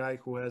with this guy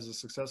who has a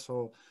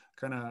successful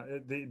kind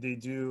of. They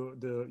do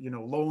the, you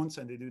know, loans,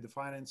 and they do the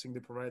financing.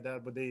 They provide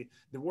that, but they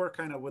work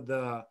kind of with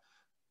the,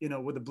 you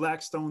know, with the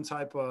Blackstone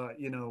type,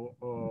 you know,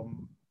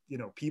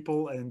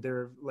 people, and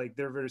they're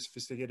very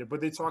sophisticated. But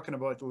they're talking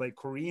about like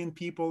Korean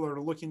people are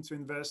looking to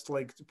invest,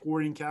 like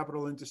pouring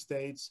capital into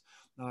states,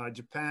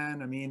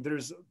 Japan. I mean,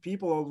 there's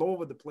people all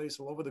over the place,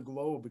 all over the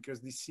globe,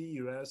 because they see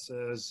US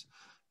as,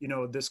 you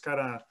know, this kind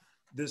of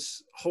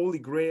this holy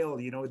grail,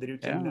 you know, that you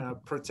can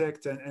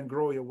protect and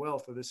grow your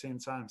wealth at the same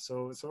time.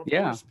 So of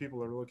course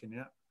people are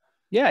looking.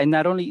 Yeah, and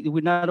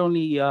we're not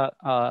only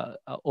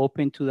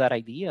open to that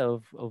idea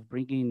of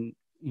bringing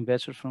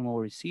investors from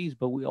overseas,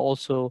 but we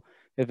also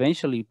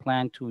eventually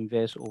plan to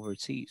invest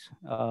overseas.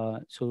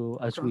 So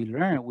as we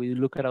learn, we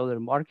look at other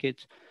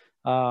markets.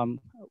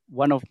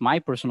 One of my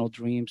personal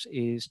dreams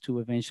is to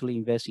eventually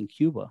invest in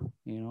Cuba.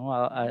 You know,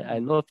 I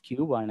love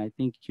Cuba, and I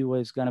think Cuba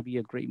is going to be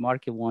a great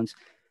market once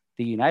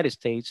the United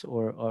States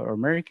or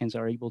Americans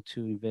are able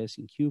to invest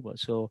in Cuba.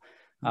 So,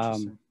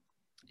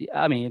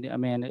 I mean,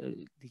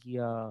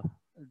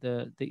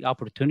 the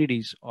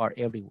opportunities are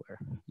everywhere.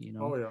 You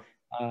know.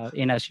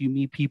 And as you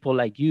meet people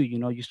like you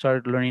know, you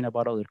start learning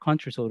about other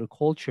countries, other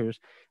cultures.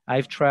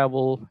 I've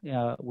traveled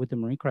with the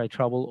Marine Corps. I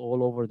travel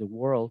all over the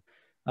world,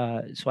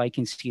 so I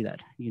can see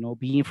that. You know,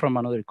 being from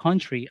another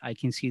country, I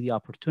can see the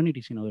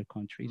opportunities in other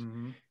countries.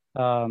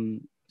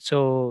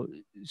 So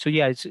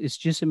yeah, it's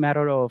just a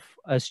matter of,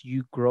 as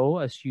you grow,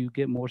 as you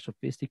get more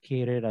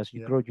sophisticated, as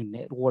you grow your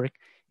network,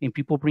 and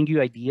people bring you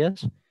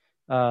ideas.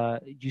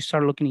 You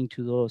start looking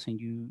into those, and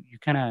you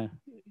kind of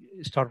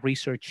start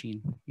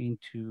researching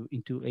into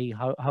hey,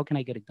 how can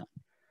I get it done,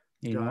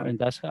 you know? And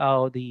that's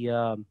how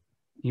the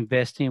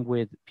investing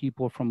with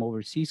people from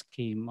overseas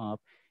came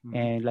up.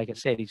 And like I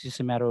said, it's just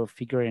a matter of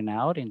figuring it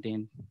out, and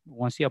then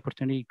once the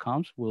opportunity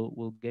comes,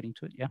 we'll get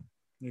into it.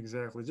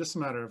 Exactly, just a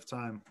matter of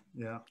time.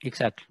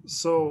 Exactly.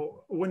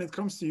 So when it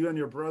comes to you and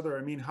your brother,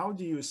 I mean, how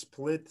do you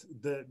split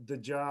the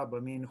job? I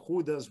mean,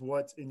 who does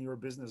what in your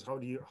business? How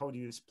do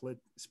you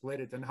split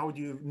it, and how do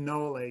you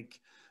know,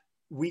 like,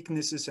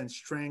 weaknesses and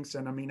strengths?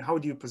 And I mean, how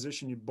do you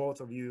position both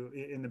of you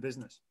in the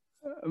business?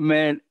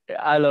 Man,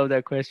 I love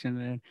that question,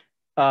 man.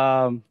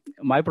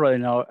 My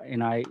brother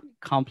and I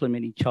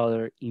complement each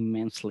other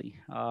immensely.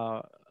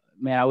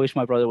 Man, I wish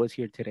my brother was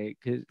here today,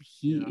 because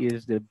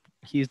he's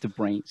the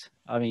brains.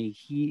 I mean,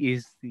 he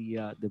is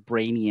the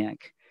brainiac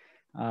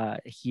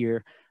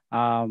here.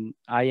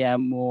 I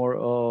am more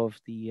of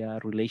the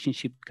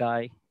relationship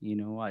guy. You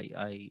know,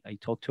 I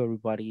talk to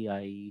everybody.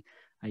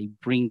 I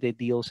bring the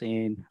deals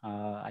in.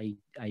 I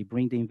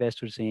bring the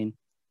investors in.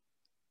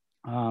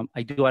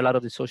 I do a lot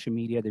of the social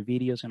media, the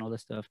videos, and all that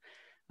stuff.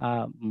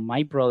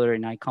 My brother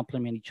and I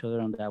complement each other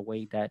on that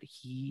way that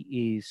he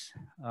is,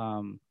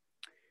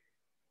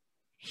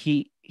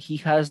 he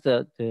has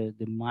the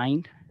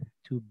mind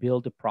to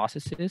build the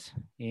processes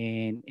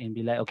and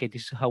be like, okay,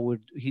 this is how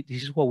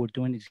this is what we're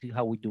doing, this is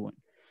how we're doing,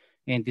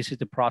 and this is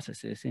the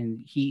processes, and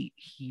he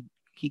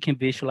can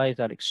visualize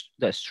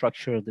that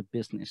structure of the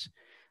business.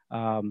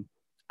 um,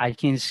 I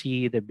can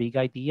see the big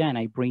idea and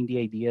I bring the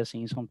ideas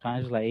in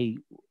sometimes, like, hey,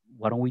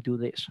 why don't we do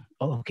this?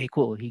 Oh, okay,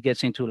 cool. He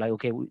gets into like,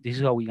 okay, this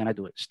is how we're gonna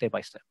do it, step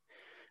by step.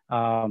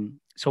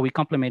 So we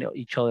complement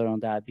each other on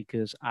that,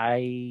 because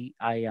I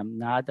am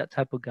not that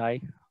type of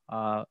guy.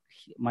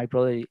 My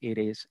brother, it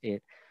is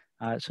it.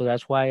 So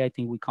that's why I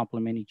think we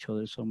complement each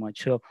other so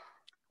much. So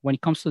when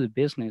it comes to the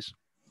business,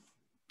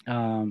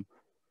 um,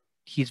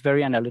 he's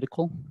very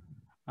analytical.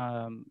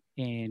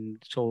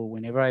 And so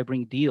whenever I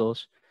bring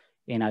deals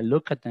and I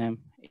look at them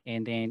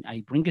and then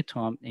I bring it to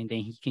him, and then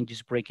he can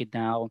just break it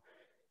down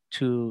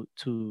to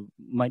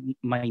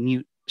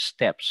minute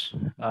steps,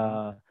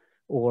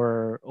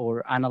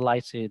 or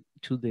analyze it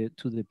to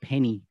the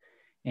penny,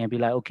 and be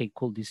like, okay,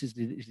 cool, this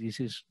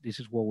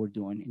is what we're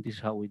doing and this is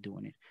how we're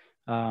doing it.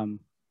 And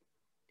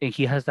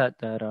he has that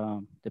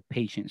the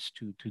patience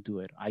to do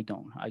it. I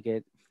don't. I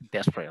get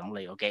desperate. I'm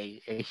like,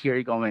 okay, here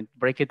you go, man.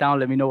 Break it down.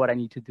 Let me know what I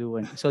need to do.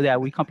 And so yeah,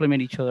 we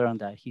complement each other on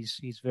that.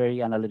 He's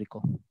very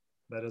analytical.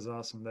 That is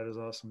awesome. That is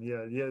awesome.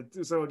 Yeah, yeah.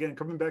 So again,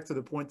 coming back to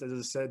the point, as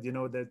I said,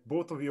 that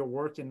both of you are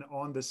working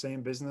on the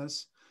same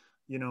business,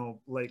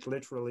 like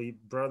literally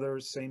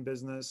brothers, same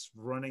business,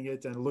 running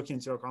it and looking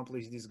to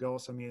accomplish these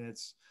goals. I mean,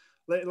 it's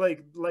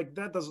like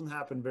that doesn't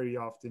happen very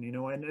often,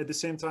 and at the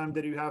same time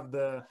that you have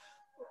the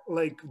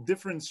like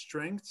different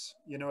strengths,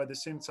 at the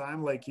same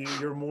time, like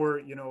you're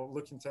more,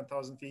 looking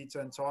 10,000 feet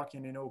and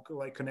talking,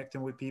 like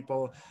connecting with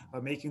people,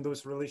 making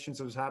those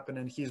relationships happen.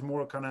 And he's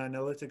more kind of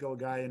analytical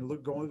guy and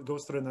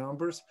goes through the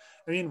numbers.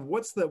 I mean,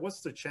 what's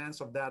the chance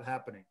of that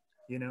happening?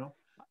 I don't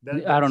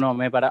That's know,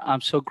 man, but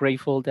I'm so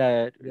grateful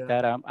that yeah,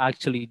 that I'm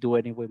actually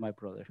doing it with my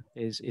brother.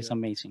 It's yeah,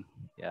 amazing.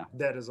 Yeah.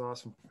 that is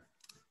awesome.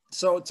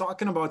 So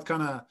talking about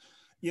kind of,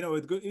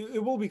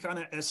 it will be kind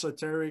of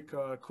esoteric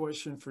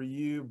question for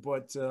you,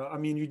 but I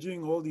mean, you're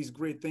doing all these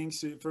great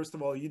things. First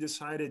of all, you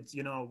decided,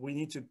 we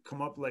need to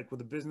come up like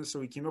with a business. So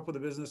we came up with a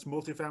business,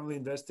 multifamily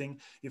investing.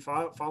 You're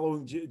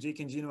following Jake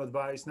and Gino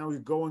advice. Now you're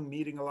going,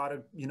 meeting a lot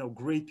of,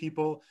 great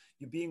people.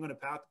 You're being on a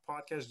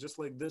podcast just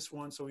like this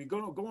one. So you're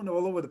going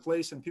all over the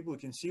place, and people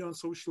can see you on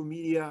social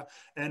media.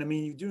 And I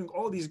mean, you're doing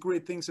all these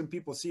great things and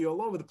people see you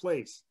all over the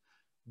place.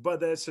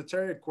 But the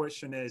esoteric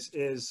question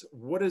is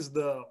what is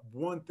the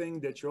one thing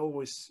that you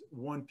always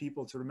want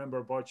people to remember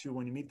about you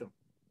when you meet them?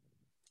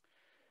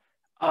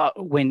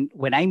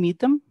 When I meet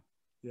them,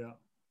 Yeah.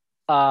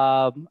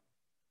 um,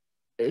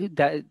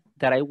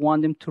 that I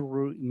want them to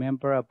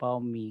remember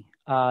about me,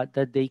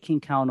 that they can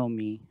count on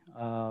me.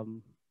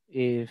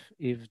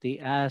 If they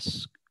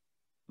ask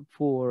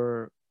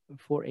for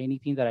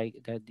anything,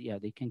 that yeah,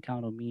 they can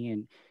count on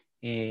me,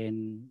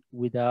 and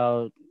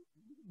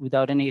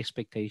without any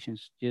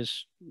expectations,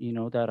 just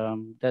that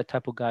that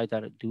type of guy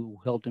that I do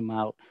help them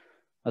out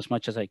as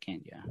much as I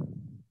can. Yeah.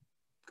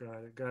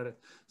 Got it. Got it.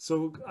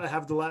 So I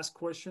have the last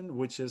question,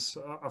 which is,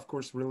 of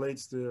course,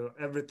 relates to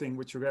everything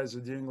what you guys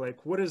are doing.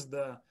 Like, what is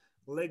the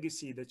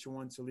legacy that you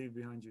want to leave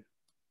behind you?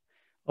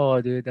 Oh,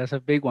 dude, that's a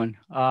big one.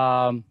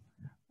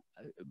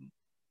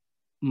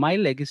 My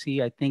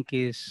legacy, I think,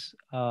 is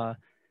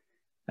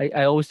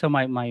I always tell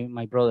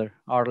my brother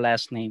our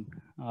last name.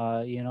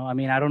 I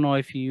mean, I don't know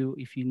if you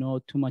know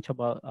too much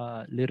about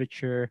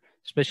literature,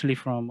 especially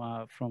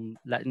from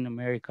Latin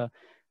America,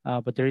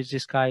 but there is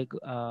this guy,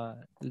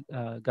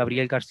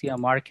 Gabriel Garcia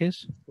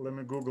Marquez. Let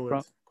me Google From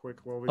it quick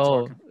while we're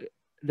Oh, talking.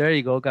 there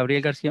you go,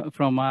 Gabriel Garcia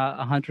from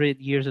 100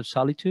 Years of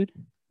Solitude.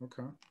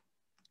 Okay.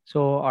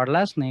 So our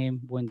last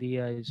name,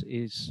 Buendia,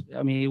 is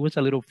I mean, it was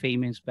a little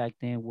famous back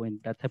then when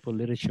that type of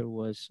literature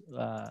was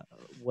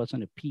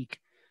on a peak.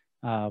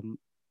 Um,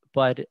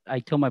 but I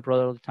tell my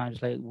brother all the time,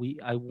 it's like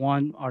I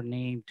want our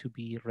name to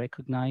be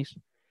recognized,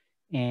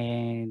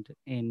 and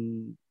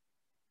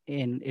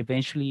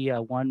eventually I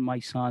want my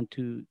son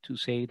to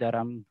say that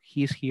I'm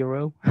his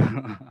hero,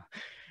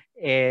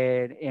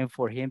 and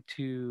for him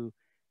to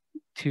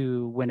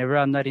whenever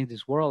I'm not in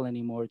this world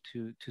anymore,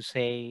 to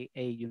say,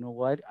 hey, you know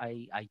what,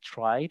 I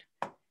tried,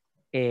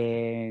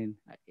 and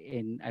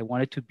I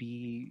wanted to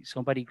be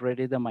somebody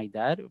greater than my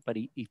dad, but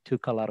it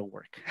took a lot of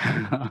work.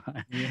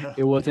 Yeah.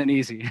 It wasn't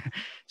easy.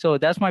 So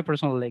that's my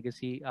personal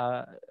legacy.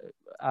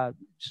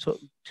 So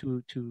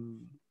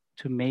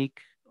to make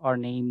our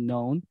name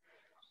known,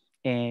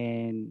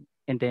 and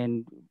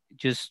then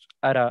just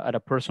at a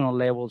personal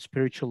level,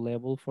 spiritual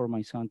level, for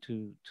my son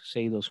to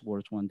say those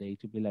words one day,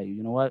 to be like,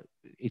 you know what,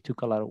 it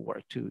took a lot of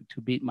work to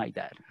beat my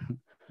dad.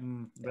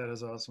 That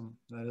is awesome.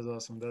 That is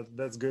awesome.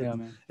 That's good. Yeah,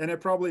 man. And I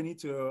probably need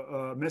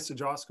to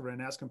message Oscar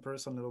and ask him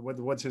personally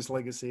what his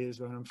legacy is,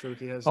 but I'm sure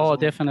he has his Oh, own.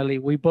 definitely.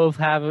 We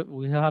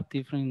have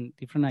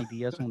different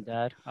ideas on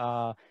that.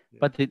 Yeah.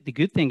 But the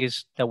good thing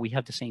is that we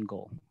have the same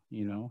goal,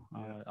 Yeah.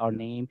 Yeah. our Yeah.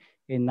 name,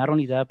 and not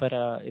only that, but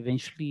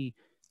eventually,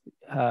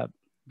 uh,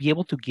 be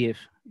able to give,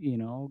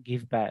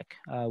 give back.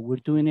 We're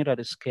doing it at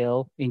a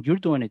scale, and you're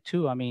doing it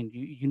too. I mean,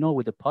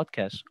 with the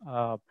podcast,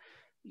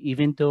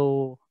 even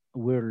though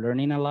we're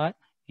learning a lot,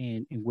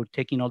 and we're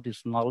taking all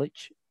this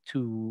knowledge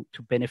to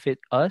benefit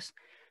us,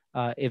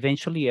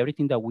 eventually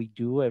everything that we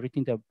do,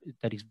 everything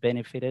that is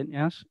benefiting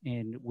us,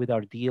 and with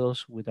our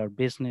deals, with our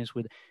business,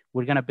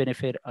 we're going to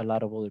benefit a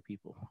lot of other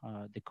people,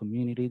 the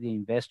community, the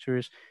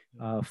investors,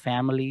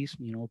 families,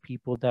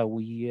 people that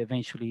we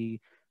eventually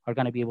are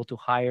going to be able to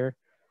hire.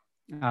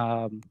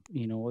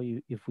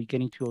 If we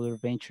get into other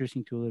ventures,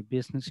 into other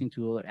business,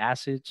 into other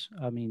assets,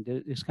 I mean,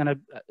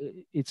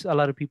 it's a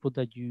lot of people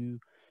that you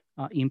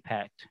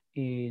impact,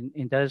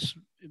 and that's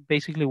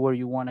basically where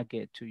you want to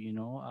get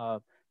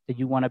to, that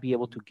you want to be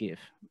able to give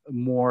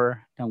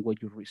more than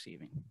what you're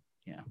receiving.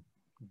 Yeah.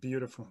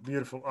 Beautiful,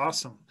 beautiful,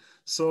 awesome.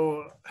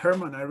 So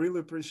Herman, I really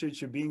appreciate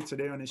you being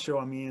today on the show.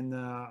 I mean,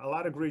 a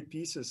lot of great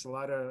pieces, a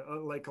lot of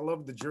I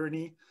love the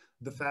journey,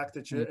 the fact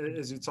that you,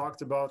 as you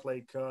talked about,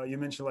 you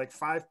mentioned like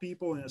 5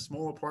 people in a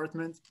small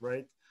apartment,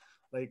 right?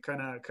 Like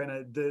kind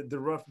of the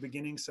rough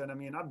beginnings. And I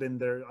mean, I've been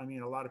there. I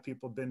mean, a lot of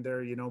people have been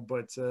there,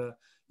 but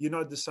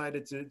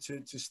decided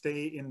to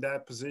stay in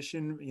that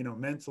position,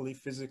 mentally,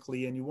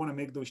 physically, and you want to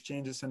make those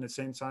changes. And at the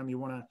same time, you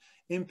want to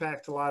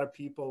impact a lot of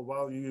people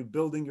while you're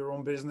building your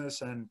own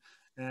business, and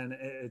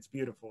it's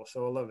beautiful.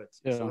 So I love it.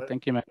 Yeah, so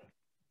thank you, man.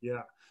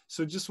 Yeah.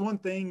 So just one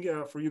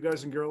thing for you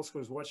guys and girls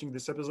who's watching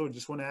this episode,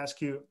 just want to ask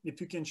you if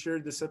you can share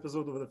this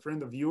episode with a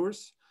friend of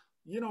yours,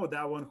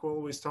 that one who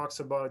always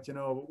talks about,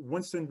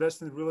 wants to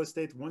invest in real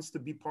estate, wants to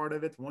be part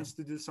of it, wants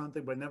to do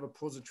something, but never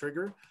pulls the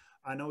trigger.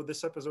 I know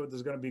this episode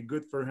is going to be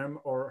good for him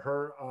or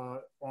her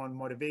on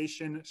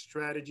motivation,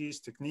 strategies,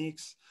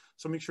 techniques.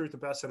 So make sure to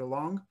pass it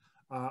along.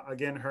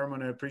 Again,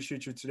 Herman, I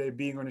appreciate you today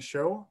being on the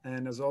show.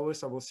 And as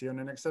always, I will see you on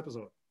the next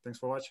episode. Thanks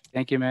for watching.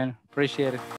 Thank you, man. Appreciate it.